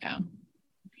 Yeah.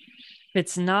 If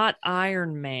it's not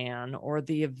Iron Man or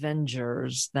the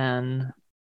Avengers, then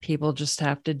people just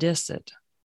have to diss it.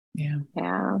 Yeah.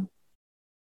 Yeah.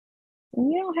 And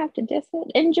you don't have to diss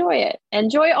it. Enjoy it.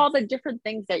 Enjoy all the different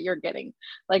things that you're getting.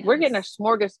 Like we're getting a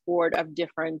smorgasbord of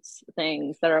different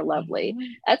things that are lovely.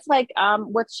 That's like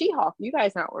with She-Hulk. You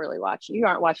guys aren't really watching. You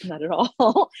aren't watching that at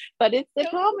all. But it's the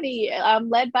comedy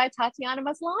led by Tatiana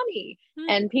Maslany.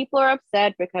 And people are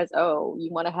upset because, oh,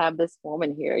 you want to have this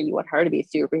woman here. You want her to be a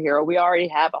superhero. We already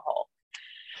have a Hulk.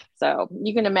 So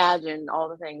you can imagine all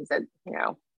the things that, you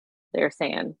know, they're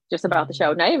saying just about the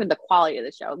show, not even the quality of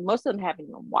the show. Most of them haven't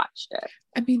even watched it.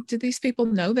 I mean, do these people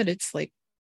know that it's like,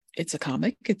 it's a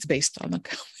comic? It's based on a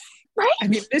comic. Right. I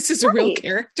mean, this is a real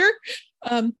character.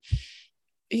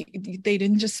 They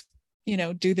didn't just, you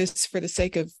know, do this for the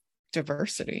sake of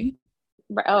diversity.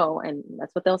 Oh, and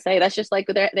that's what they'll say. That's just like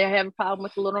they have a problem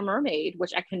with The Little Mermaid,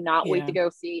 which I cannot wait to go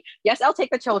see. Yes, I'll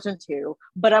take the children too,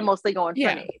 but I'm mostly going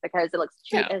for me because it looks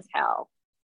cute as hell.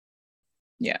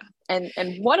 Yeah. And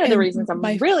one of the reasons I'm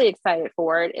really excited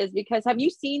for it is because have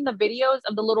you seen the videos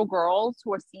of the little girls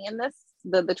who are seeing this,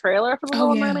 the trailer for The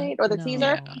Little Mermaid or the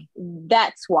teaser? Yeah.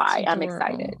 That's why I'm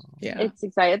excited. Yeah. It's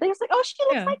excited. They're just like, oh, she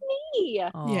looks like me.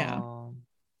 Oh.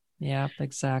 Yeah,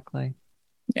 exactly.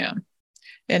 Yeah.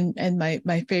 And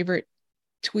my favorite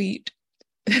tweet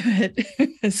that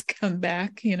has come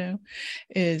back, you know,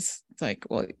 is it's like,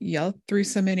 well, y'all threw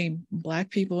so many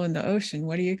Black people in the ocean.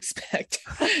 What do you expect?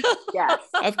 Yes.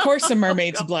 Of course a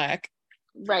mermaid's Black.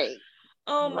 Right.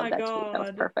 Oh my God. Tweet. That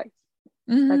was perfect.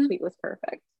 That tweet was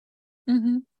perfect.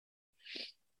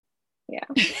 Yeah.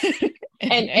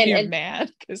 and you're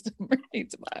mad because the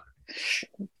mermaid's Black.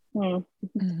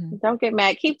 Don't get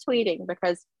mad. Keep tweeting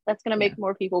because that's going to make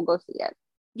more people go see it.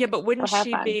 Yeah, but wouldn't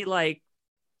she be like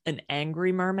an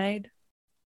angry mermaid?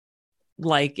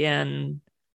 Like in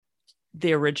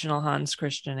the original Hans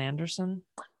Christian Andersen?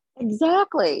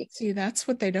 Exactly. See, that's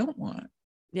what they don't want.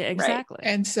 Yeah, exactly.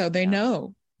 Right. And so they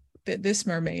know that this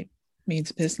mermaid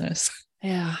means business.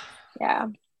 Yeah. Yeah.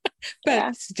 But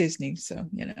it's Disney, so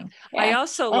you know. I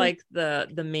also like the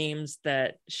memes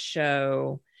that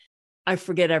show, I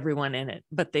forget everyone in it,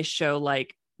 but they show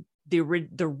like the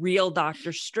real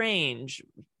Doctor Strange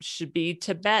should be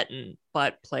Tibetan,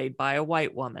 but played by a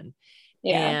white woman.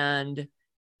 Yeah. And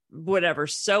whatever,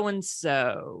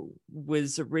 so-and-so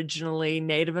was originally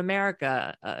Native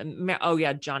America.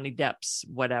 Johnny Depp's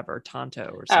whatever, Tonto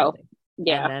or something.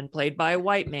 Yeah. And then played by a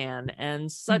white man,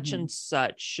 and such and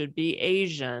such should be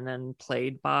Asian and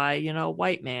played by, you know,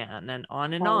 white man, and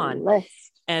on and on.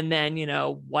 And then, you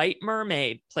know, white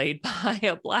mermaid played by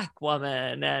a Black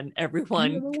woman, and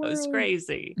everyone goes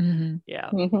crazy.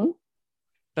 Yeah.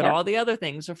 But all the other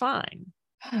things are fine.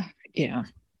 Yeah.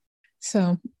 So,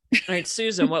 all right,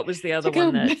 Susan, what was the other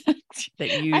one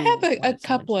that you? I have a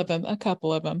couple of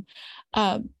them,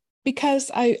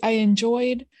 because I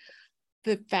enjoyed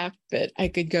the fact that I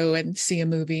could go and see a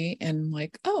movie and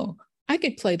like, oh, I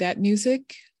could play that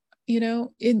music, you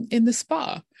know, in the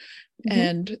spa.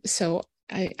 And so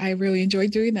I really enjoyed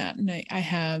doing that. And I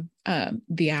have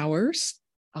The Hours.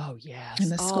 Oh, yes.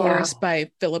 And the score is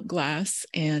by Philip Glass.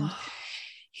 And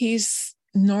he's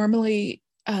normally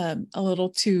a little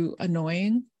too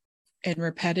annoying and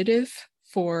repetitive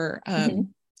for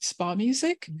spa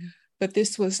music, but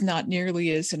this was not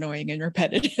nearly as annoying and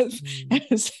repetitive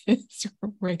as his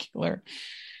regular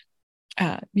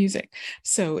music.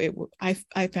 So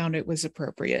I found it was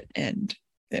appropriate, and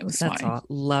it was fine.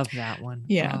 Love that one.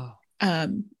 Yeah. Oh.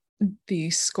 The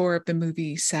score of the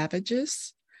movie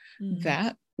Savages,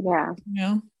 that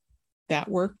that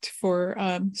worked for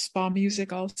spa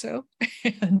music also.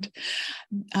 And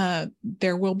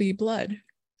There Will Be Blood.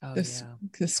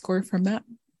 The score from that.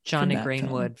 Johnny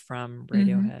Greenwood from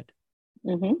Radiohead.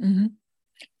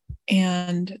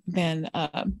 And then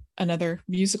another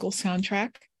musical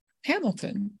soundtrack,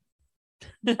 Hamilton.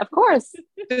 Of course.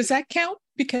 Does that count?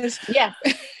 Because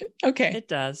okay, it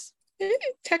does.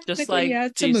 Technically, just like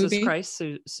it's Jesus a movie. Christ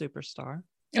Superstar.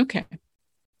 Okay.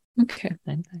 Same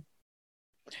thing.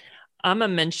 I'm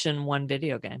gonna mention one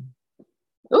video game.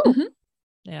 Ooh.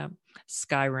 Yeah,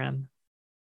 Skyrim.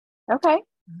 Okay.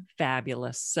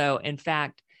 Fabulous. So, in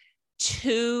fact,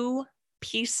 2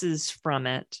 pieces from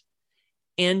it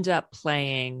end up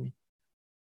playing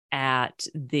at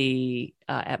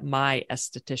my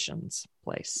esthetician's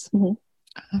place.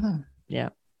 Yeah,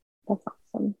 that's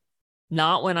awesome.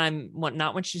 Not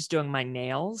when she's doing my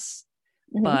nails,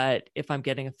 but if I'm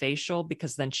getting a facial,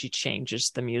 because then she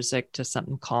changes the music to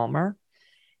something calmer,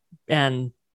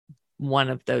 and one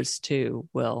of those 2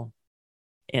 will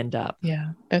end up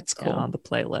that's cool on the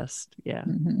playlist.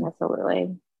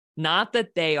 Absolutely. Not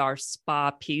that they are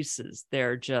spa pieces,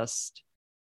 they're just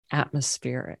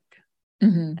atmospheric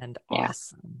and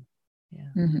awesome.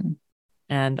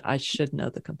 And I should know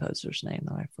the composer's name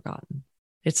that I've forgotten.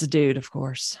 It's a dude, of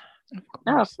course.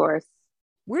 Of course.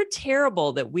 We're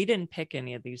terrible that we didn't pick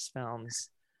any of these films.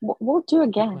 We'll do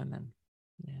again. Women.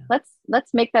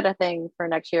 Let's make that a thing for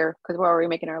next year, because we're already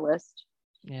making our list.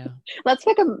 Let's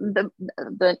pick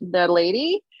the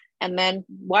lady and then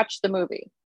watch the movie.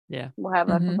 We'll have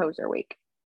a composer week.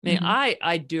 I mean,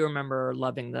 I do remember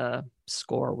loving the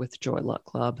score with Joy Luck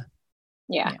Club.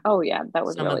 Oh yeah, that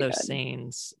was some really of those good.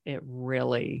 scenes. It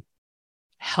really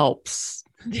helps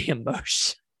the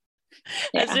emotion.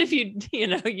 As if you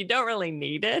don't really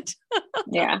need it.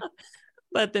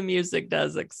 But the music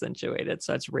does accentuate it.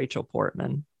 So it's Rachel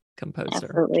Portman, composer.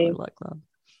 Absolutely. Joy Luck Club.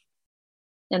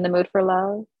 In the Mood for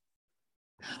Love.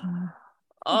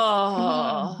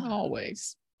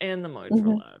 Always in the mood for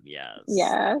love. Yes.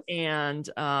 And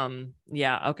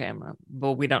okay,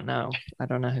 but we don't know. I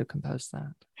don't know who composed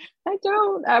that. I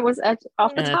don't. I was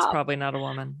off the top. It's probably not a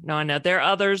woman. No, I know there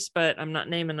are others, but I'm not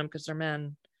naming them because they're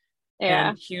men.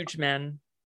 And huge men.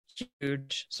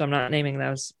 Huge. So I'm not naming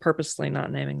those. Purposely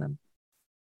not naming them.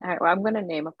 All right, well, I'm going to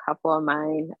name a couple of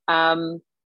mine. The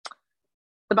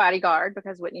Bodyguard,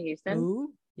 because Whitney Houston.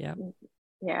 Ooh, yeah.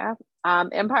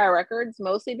 Empire Records,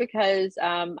 mostly because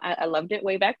I loved it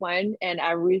way back when, and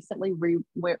I recently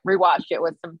rewatched it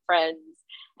with some friends,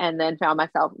 and then found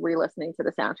myself re-listening to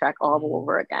the soundtrack all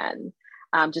over again.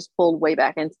 Just pulled way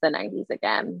back into the 90s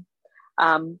again.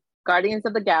 Guardians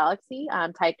of the Galaxy,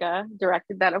 Taika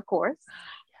directed that, of course.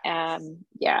 And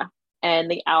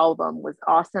the album was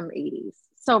awesome. 80s,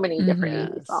 so many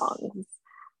different 80s songs.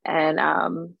 And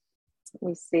let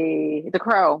me see, The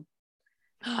Crow.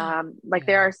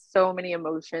 There are so many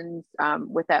emotions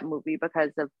with that movie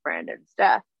because of Brandon's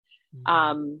death.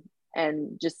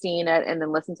 And just seeing it and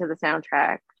then listen to the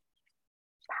soundtrack,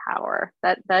 power.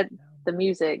 That the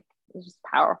music is just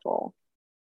powerful.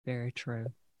 Very true.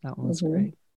 That one was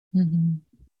great.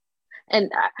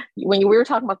 And when we were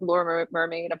talking about The Little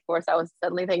Mermaid, of course, I was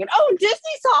suddenly thinking, oh, Disney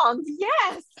songs,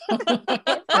 yes.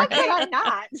 How can I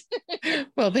not?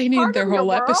 Well, they need their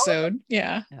whole episode.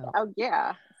 Yeah. Oh,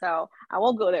 yeah. So I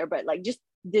won't go there, but like just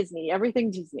Disney,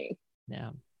 everything Disney.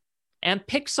 Yeah. And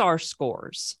Pixar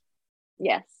scores.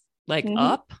 Yes. Like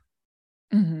Up.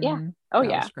 Yeah. Oh,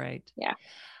 that was great. Yeah.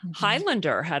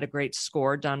 Highlander had a great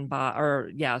score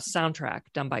soundtrack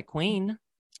done by Queen.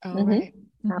 Oh, right.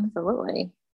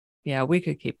 Absolutely. Yeah, we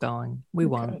could keep going. We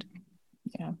won't.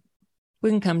 Yeah. We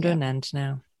can come to an end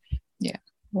now. Yeah.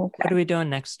 Okay. What are we doing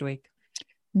next week?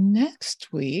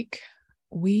 Next week,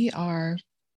 we are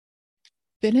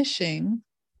finishing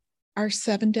our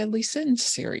 7 Deadly Sins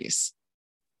series.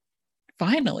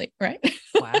 Finally, right?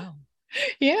 Wow.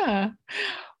 Yeah.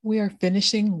 We are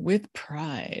finishing with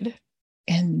Pride.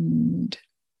 And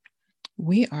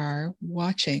we are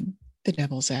watching The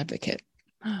Devil's Advocate.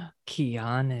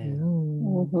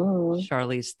 Keanu.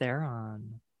 Charlize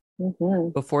Theron.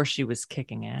 Before she was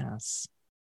kicking ass.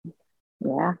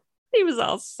 Yeah. He was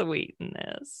all sweet in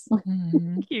this.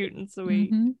 Cute and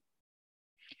sweet. And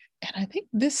I think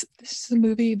this is a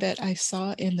movie that I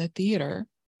saw in the theater.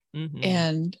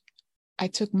 And I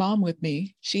took Mom with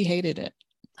me. She hated it.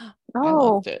 I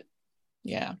loved it.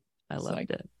 Yeah. I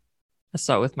loved it. I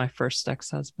saw it with my first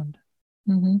ex-husband.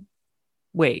 Mm-hmm.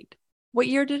 Wait, what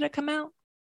year did it come out?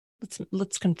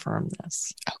 Let's confirm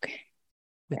this. Okay.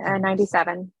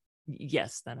 97.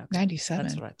 Yes, then okay. 97.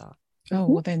 That's what I thought. Oh,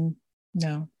 well then,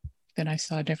 no. Then I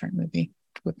saw a different movie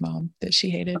with Mom that she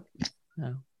hated.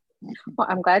 No. Well,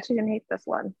 I'm glad she didn't hate this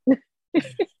one.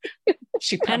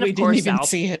 She probably didn't even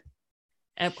see it.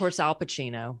 And of course, Al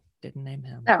Pacino. Didn't name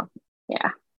him. Oh,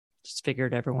 yeah. Just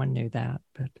figured everyone knew that,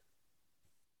 but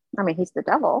I mean, he's the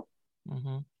devil.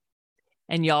 Mm-hmm.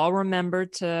 And y'all remember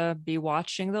to be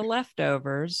watching The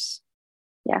Leftovers.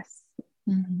 Yes.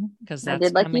 Because I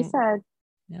did like you said.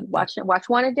 Yep. Watch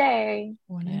one a day.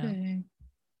 One a day.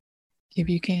 If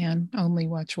you can, only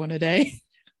watch one a day.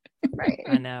 Right.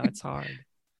 I know, it's hard.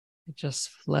 It just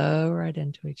flow right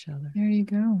into each other. There you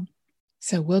go.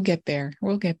 So we'll get there.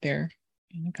 We'll get there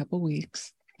in a couple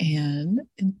weeks. And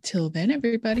until then,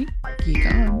 everybody, geek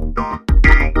on.